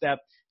the next step.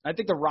 I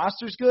think the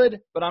roster's good,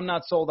 but I'm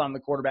not sold on the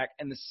quarterback.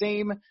 And the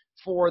same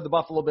for the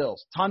Buffalo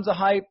Bills. Tons of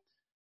hype.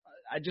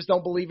 I just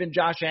don't believe in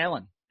Josh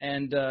Allen.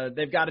 And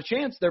they've got a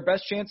chance, their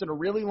best chance in a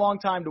really long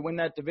time to win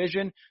that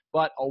division,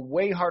 but a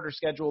way harder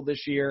schedule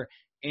this year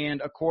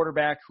and a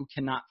quarterback who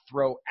cannot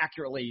throw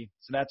accurately.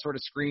 So that sort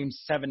of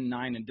screams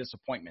 7-9 and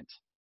disappointment.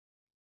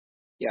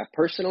 Yeah,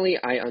 personally,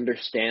 I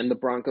understand the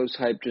Broncos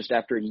hype just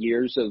after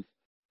years of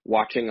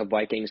watching a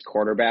Vikings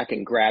quarterback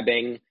and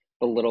grabbing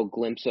the little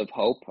glimpse of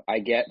hope I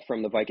get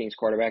from the Vikings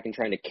quarterback and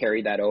trying to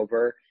carry that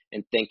over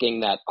and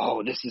thinking that,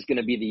 oh, this is going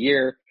to be the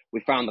year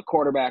we found the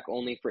quarterback,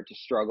 only for it to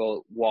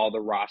struggle while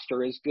the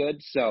roster is good.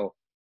 So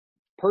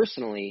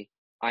personally,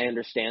 I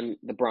understand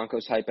the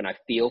Broncos hype and I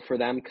feel for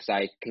them because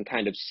I can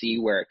kind of see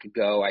where it could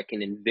go. I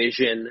can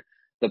envision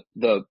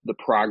the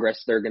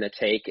progress they're going to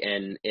take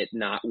and it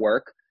not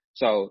work.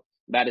 So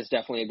that is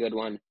definitely a good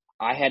one.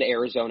 I had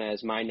Arizona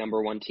as my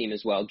number one team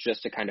as well,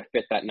 just to kind of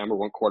fit that number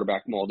one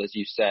quarterback mold, as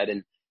you said.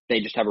 And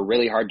they just have a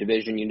really hard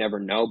division. You never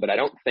know. But I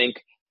don't think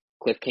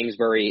Cliff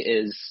Kingsbury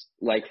is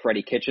like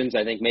Freddie Kitchens.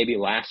 I think maybe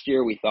last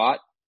year we thought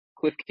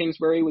Cliff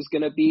Kingsbury was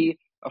going to be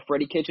a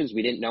Freddie Kitchens.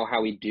 We didn't know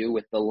how he'd do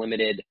with the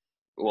limited,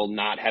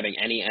 not having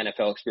any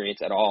NFL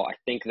experience at all. I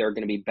think they're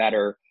going to be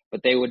better,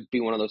 but they would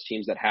be one of those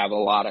teams that have a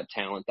lot of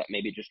talent that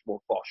maybe just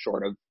will fall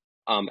short of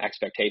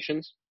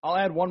expectations. I'll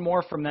add one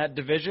more from that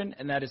division,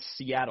 and that is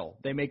Seattle.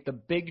 They make the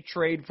big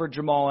trade for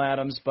Jamal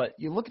Adams, but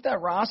you look at that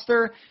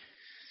roster,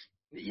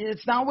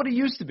 it's not what it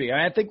used to be.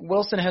 I think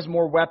Wilson has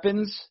more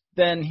weapons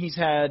than he's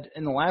had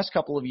in the last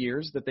couple of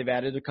years, that they've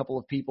added a couple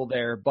of people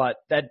there. But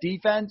that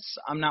defense,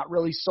 I'm not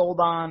really sold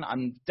on.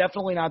 I'm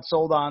definitely not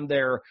sold on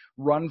their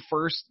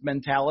run-first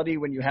mentality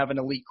when you have an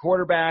elite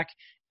quarterback.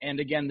 And,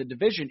 again, the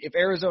division, if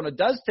Arizona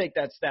does take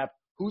that step,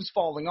 who's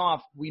falling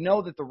off? We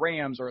know that the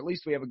Rams, or at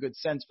least we have a good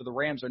sense for the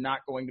Rams, are not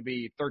going to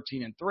be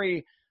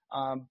 13-3.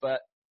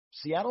 But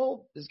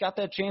Seattle has got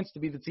that chance to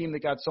be the team that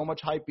got so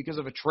much hype because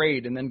of a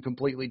trade and then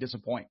completely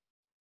disappoint.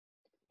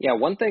 Yeah,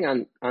 one thing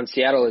on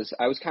Seattle is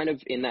I was kind of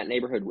in that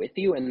neighborhood with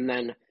you, and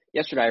then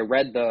yesterday I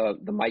read the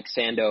Mike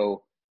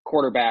Sando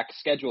quarterback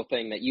schedule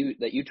thing that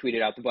you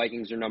tweeted out. The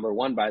Vikings are number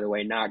one, by the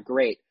way, not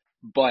great,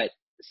 but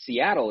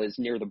Seattle is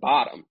near the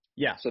bottom.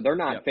 Yeah. So they're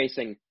not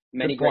facing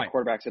many great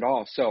quarterbacks at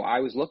all. So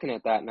I was looking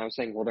at that and I was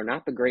saying, well, they're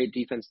not the great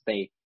defense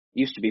they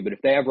used to be, but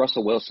if they have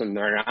Russell Wilson,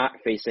 they're not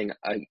facing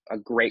a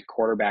great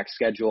quarterback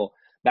schedule.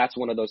 That's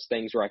one of those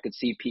things where I could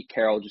see Pete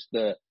Carroll, just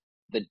the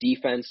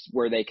defense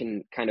where they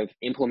can kind of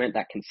implement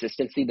that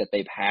consistency that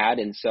they've had.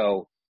 And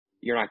so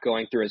you're not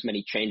going through as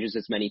many changes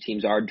as many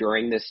teams are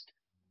during this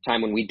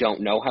time when we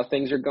don't know how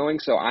things are going.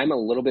 So I'm a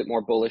little bit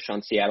more bullish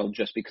on Seattle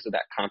just because of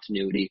that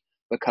continuity,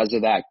 because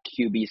of that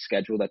QB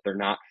schedule that they're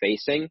not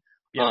facing.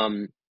 Yeah.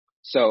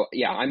 So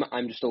yeah,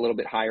 I'm just a little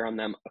bit higher on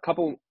them. A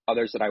couple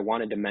others that I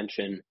wanted to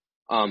mention,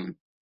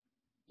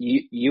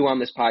 you on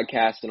this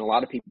podcast and a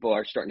lot of people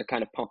are starting to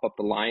kind of pump up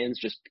the Lions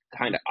just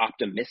kind of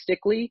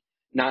optimistically.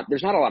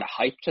 There's not a lot of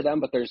hype to them,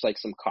 but there's like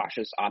some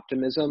cautious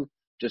optimism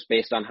just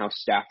based on how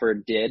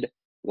Stafford did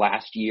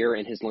last year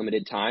in his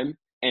limited time.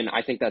 And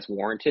I think that's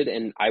warranted.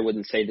 And I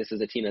wouldn't say this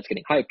is a team that's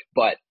getting hyped,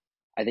 but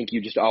I think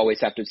you just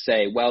always have to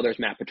say, well, there's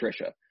Matt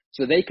Patricia.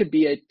 So they could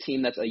be a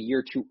team that's a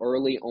year too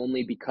early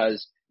only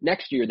because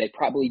next year they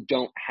probably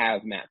don't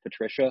have Matt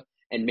Patricia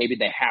and maybe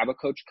they have a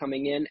coach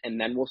coming in and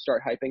then we'll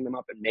start hyping them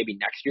up and maybe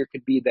next year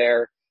could be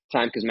their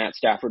time because Matt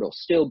Stafford will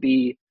still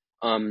be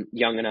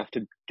young enough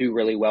to do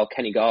really well.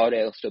 Kenny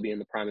Golladay will still be in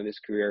the prime of his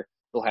career.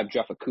 They'll have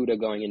Jeff Okudah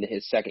going into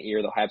his second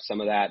year. They'll have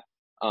some of that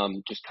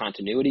just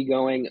continuity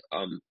going.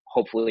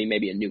 Hopefully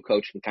maybe a new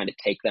coach can kind of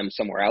take them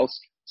somewhere else.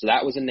 So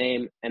that was a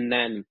name. And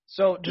then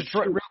so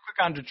Detroit, real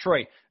quick on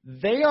Detroit,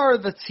 they are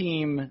the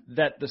team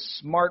that the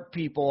smart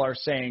people are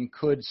saying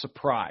could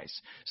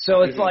surprise.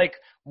 So it's like,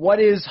 what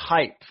is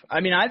hype?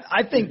 I mean,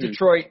 I think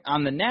Detroit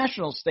on the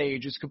national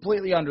stage is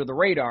completely under the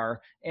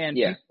radar, and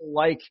people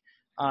like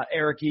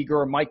Eric Eager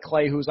or Mike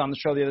Clay, who was on the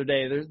show the other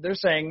day, they're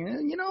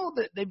saying,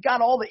 they've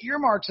got all the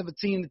earmarks of a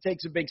team that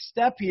takes a big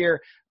step here.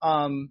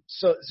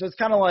 So it's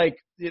kind of like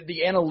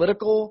the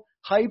analytical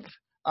hype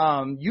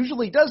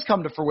usually does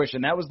come to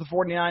fruition. That was the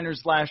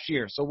 49ers last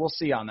year, so we'll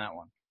see on that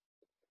one.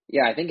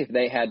 Yeah, I think if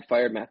they had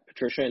fired Matt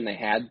Patricia and they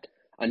had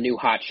a new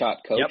hotshot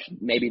coach,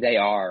 maybe they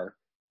are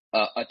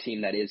a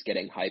team that is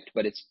getting hyped,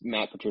 but it's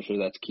Matt Patricia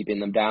that's keeping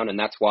them down, and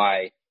that's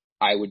why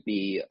I would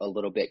be a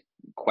little bit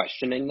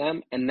questioning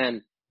them. And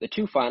then the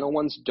two final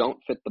ones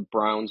don't fit the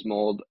Browns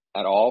mold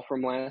at all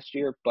from last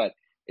year, but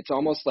it's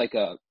almost like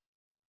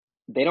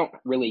they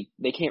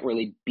can't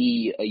really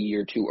be a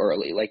year too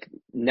early. Like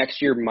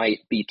next year might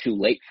be too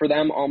late for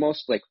them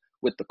almost, like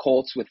with the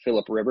Colts with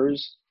Phillip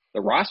Rivers.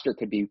 the roster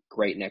could be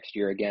great next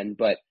year again,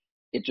 but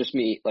it just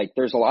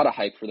there's a lot of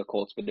hype for the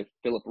Colts, but if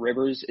Phillip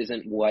Rivers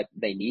isn't what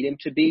they need him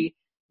to be,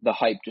 the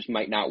hype just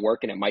might not work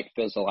and it might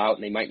fizzle out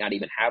and they might not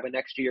even have it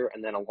next year.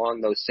 And then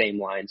along those same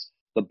lines,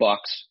 the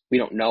Bucks, we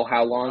don't know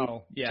how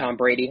long Tom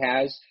Brady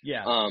has.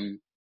 Yeah.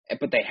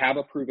 But they have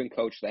a proven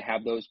coach. They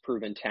have those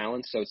proven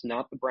talents. So it's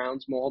not the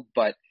Browns mold,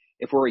 but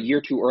if we're a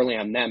year too early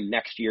on them,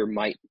 next year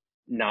might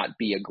not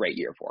be a great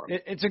year for them.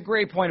 It's a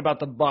great point about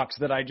the Bucks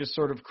that I just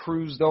sort of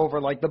cruised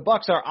over. Like, the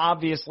Bucks are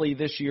obviously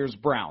this year's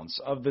Browns,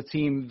 of the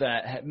team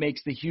that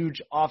makes the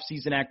huge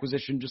offseason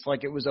acquisition, just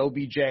like it was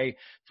OBJ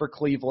for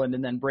Cleveland,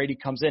 and then Brady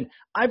comes in.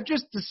 I've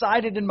just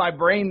decided in my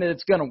brain that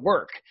it's going to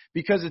work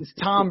because it's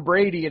Tom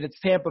Brady and it's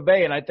Tampa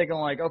Bay, and I think I'm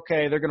like,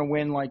 okay, they're going to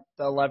win like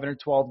 11 or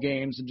 12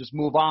 games and just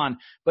move on.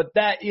 But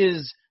that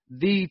is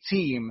the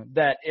team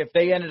that, if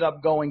they ended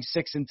up going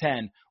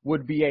 6-10,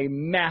 would be a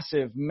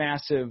massive,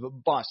 massive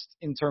bust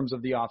in terms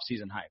of the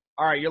offseason hype.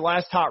 All right, your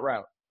last hot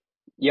route.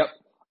 Yep.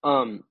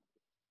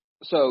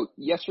 So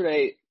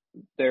yesterday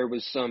there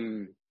was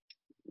some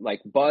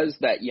buzz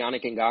that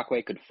Yannick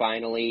Ngakoue could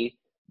finally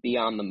be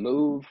on the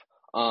move.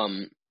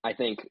 I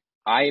think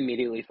I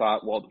immediately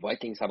thought, well, the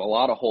Vikings have a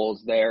lot of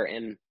holes there,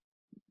 and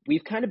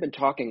we've kind of been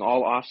talking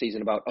all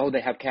offseason about, they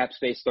have cap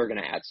space, they're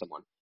going to add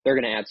someone. They're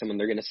going to add someone.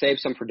 They're going to save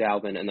some for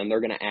Dalvin, and then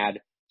they're going to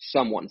add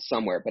someone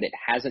somewhere. But it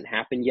hasn't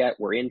happened yet.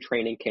 We're in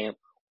training camp.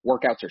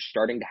 Workouts are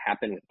starting to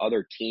happen with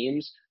other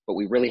teams, but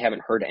we really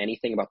haven't heard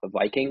anything about the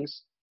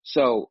Vikings.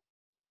 So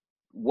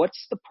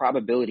what's the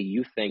probability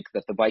you think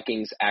that the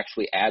Vikings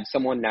actually add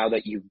someone now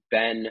that you've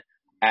been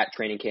at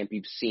training camp,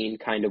 you've seen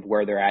kind of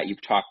where they're at,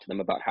 you've talked to them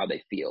about how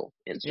they feel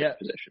in certain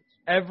positions?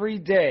 Every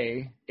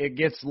day it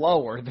gets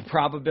lower, the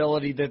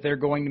probability that they're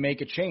going to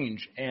make a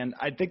change. And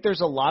I think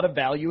there's a lot of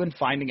value in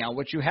finding out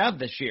what you have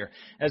this year.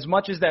 As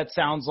much as that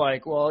sounds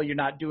like, well, you're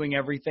not doing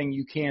everything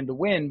you can to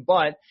win,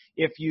 but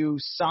if you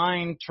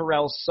sign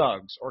Terrell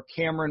Suggs or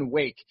Cameron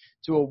Wake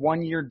to a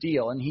one-year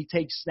deal and he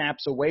takes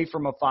snaps away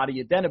from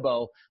Ifeadi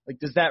Odenigbo,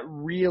 does that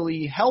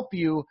really help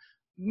you?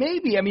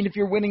 Maybe. I mean, if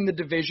you're winning the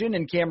division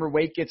and Cameron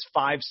Wake gets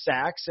 5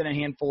 sacks and a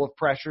handful of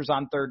pressures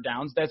on third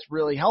downs, that's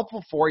really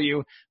helpful for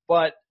you.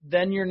 But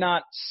then you're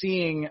not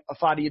seeing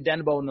Ifeadi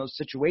Odenigbo in those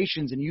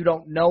situations, and you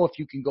don't know if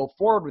you can go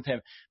forward with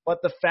him.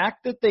 But the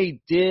fact that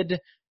they did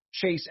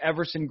chase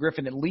Everson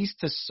Griffin, at least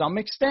to some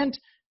extent,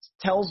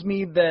 tells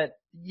me that,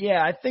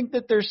 I think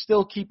that they're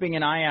still keeping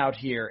an eye out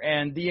here.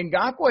 And the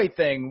Ngakoue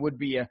thing would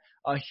be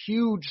a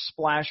huge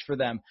splash for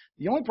them.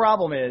 The only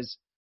problem is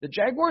the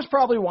Jaguars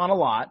probably want a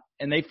lot,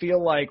 and they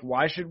feel like,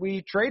 why should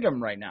we trade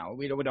him right now?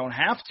 We don't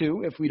have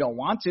to if we don't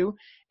want to.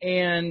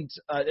 And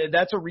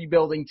that's a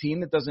rebuilding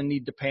team that doesn't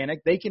need to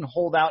panic. They can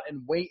hold out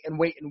and wait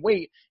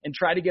and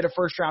try to get a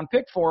first-round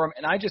pick for him.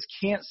 And I just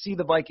can't see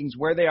the Vikings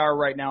where they are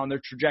right now in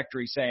their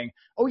trajectory saying,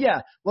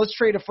 let's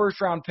trade a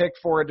first-round pick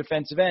for a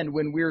defensive end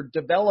when we're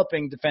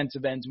developing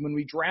defensive ends, when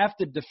we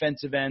drafted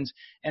defensive ends,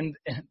 and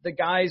the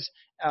guys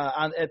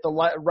at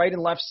the right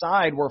and left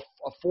side were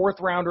a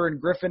 4th-rounder in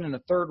Griffin and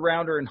a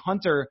 3rd-rounder in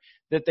Hunter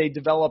that they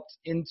developed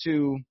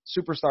into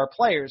superstar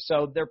players.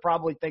 So they're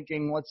probably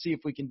thinking, let's see if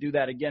we can do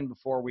that again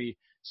before we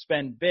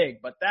spend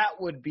big. But that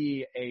would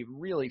be a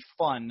really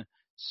fun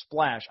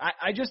splash.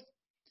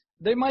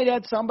 They might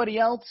add somebody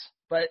else,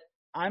 but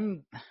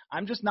I'm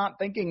just not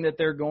thinking that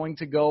they're going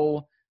to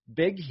go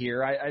big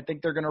here. I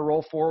think they're going to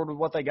roll forward with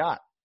what they got.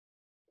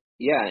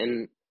 Yeah,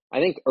 and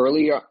I think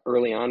early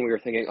on we were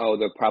thinking,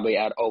 they'll probably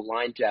add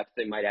O-line depth.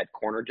 They might add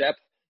corner depth.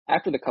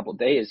 After the couple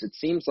days, it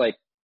seems like,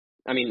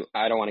 I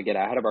don't want to get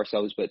ahead of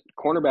ourselves, but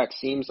cornerback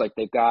seems like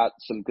they've got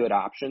some good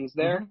options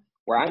there. Mm-hmm.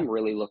 Where I'm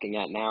really looking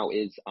at now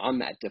is on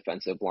that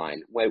defensive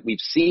line. We've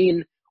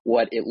seen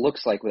what it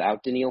looks like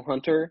without Danielle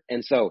Hunter,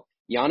 and so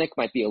Yannick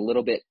might be a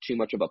little bit too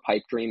much of a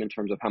pipe dream in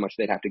terms of how much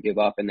they'd have to give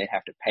up and they'd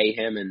have to pay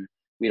him, and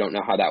we don't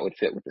know how that would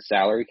fit with the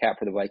salary cap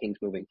for the Vikings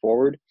moving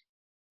forward.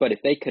 But if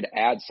they could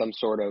add some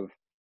sort of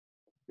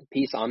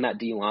piece on that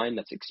D-line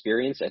that's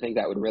experienced, I think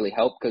that would really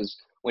help, because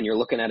when you're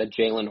looking at a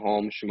Jalen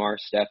Holmes, Shamar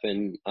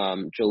Stephen,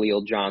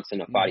 Jaleel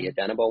Johnson, Ifeadi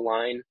Odenigbo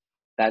line,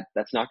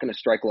 that's not going to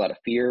strike a lot of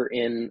fear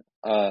in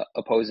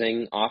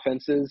opposing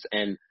offenses,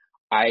 and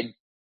I'd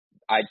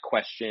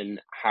question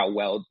how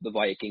well the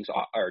Vikings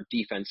or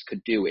defense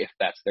could do if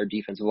that's their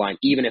defensive line,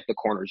 even if the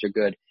corners are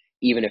good,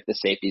 even if the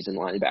safeties and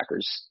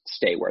linebackers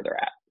stay where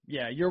they're at.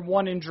 Yeah, you're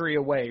one injury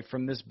away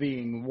from this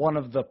being one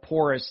of the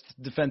poorest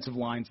defensive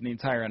lines in the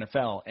entire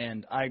NFL,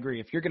 and I agree.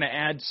 If you're going to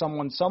add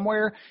someone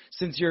somewhere,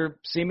 since you're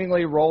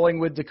seemingly rolling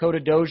with Dakota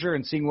Dozier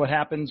and seeing what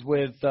happens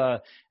with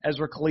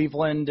Ezra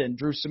Cleveland and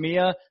Drew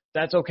Samia,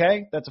 that's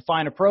okay. That's a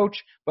fine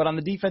approach. But on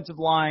the defensive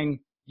line,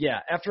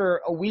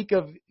 after a week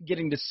of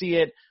getting to see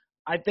it,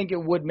 I think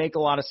it would make a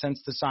lot of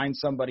sense to sign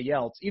somebody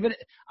else.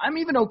 I'm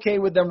even okay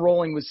with them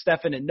rolling with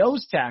Stephen at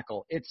nose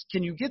tackle. It's,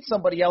 can you get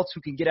somebody else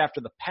who can get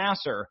after the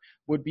passer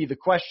would be the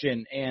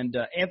question. And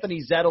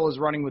Anthony Zettel is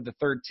running with the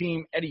 3rd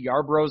team. Eddie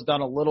Yarbrough's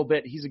done a little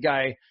bit. He's a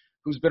guy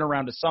who's been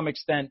around to some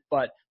extent,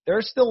 but there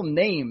are still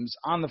names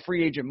on the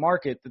free agent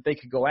market that they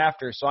could go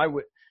after. So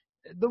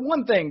the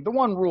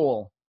one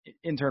rule,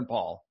 intern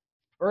Paul,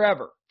 or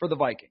ever for the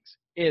Vikings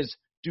is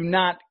do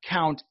not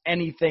count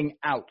anything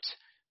out,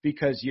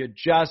 because you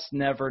just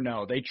never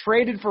know. They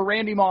traded for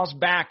Randy Moss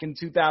back in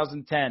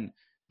 2010.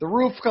 The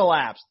roof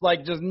collapsed.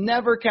 Like, just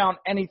never count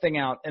anything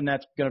out, and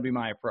that's going to be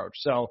my approach.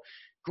 So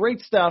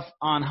great stuff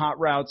on Hot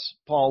Routes,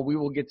 Paul. We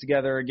will get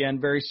together again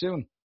very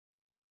soon.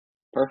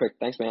 Perfect.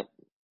 Thanks, Matt.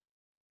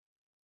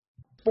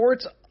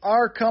 Sports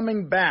are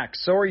coming back.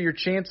 So are your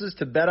chances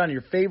to bet on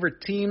your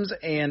favorite teams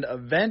and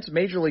events.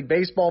 Major League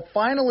Baseball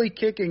finally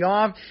kicking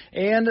off,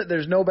 and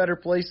there's no better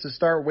place to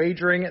start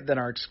wagering than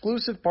our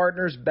exclusive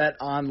partners, Bet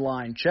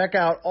Online. Check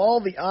out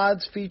all the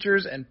odds,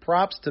 features, and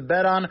props to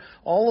bet on,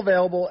 all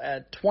available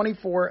at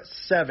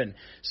 24/7.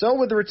 So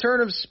with the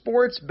return of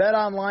sports, Bet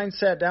Online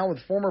sat down with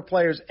former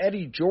players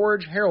Eddie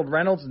George, Harold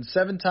Reynolds, and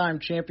 7-time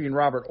champion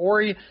Robert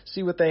Horry.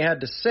 See what they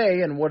had to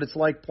say and what it's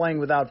like playing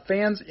without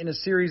fans in a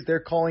series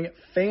they're calling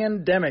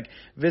Fandemic.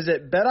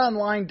 Visit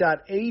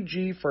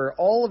betonline.ag for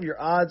all of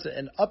your odds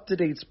and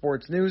up-to-date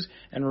sports news.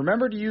 And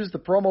remember to use the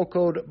promo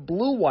code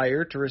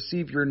BLUEWIRE to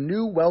receive your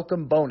new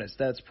welcome bonus.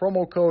 That's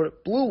promo code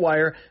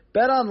BLUEWIRE.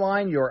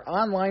 BetOnline, your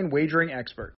online wagering expert.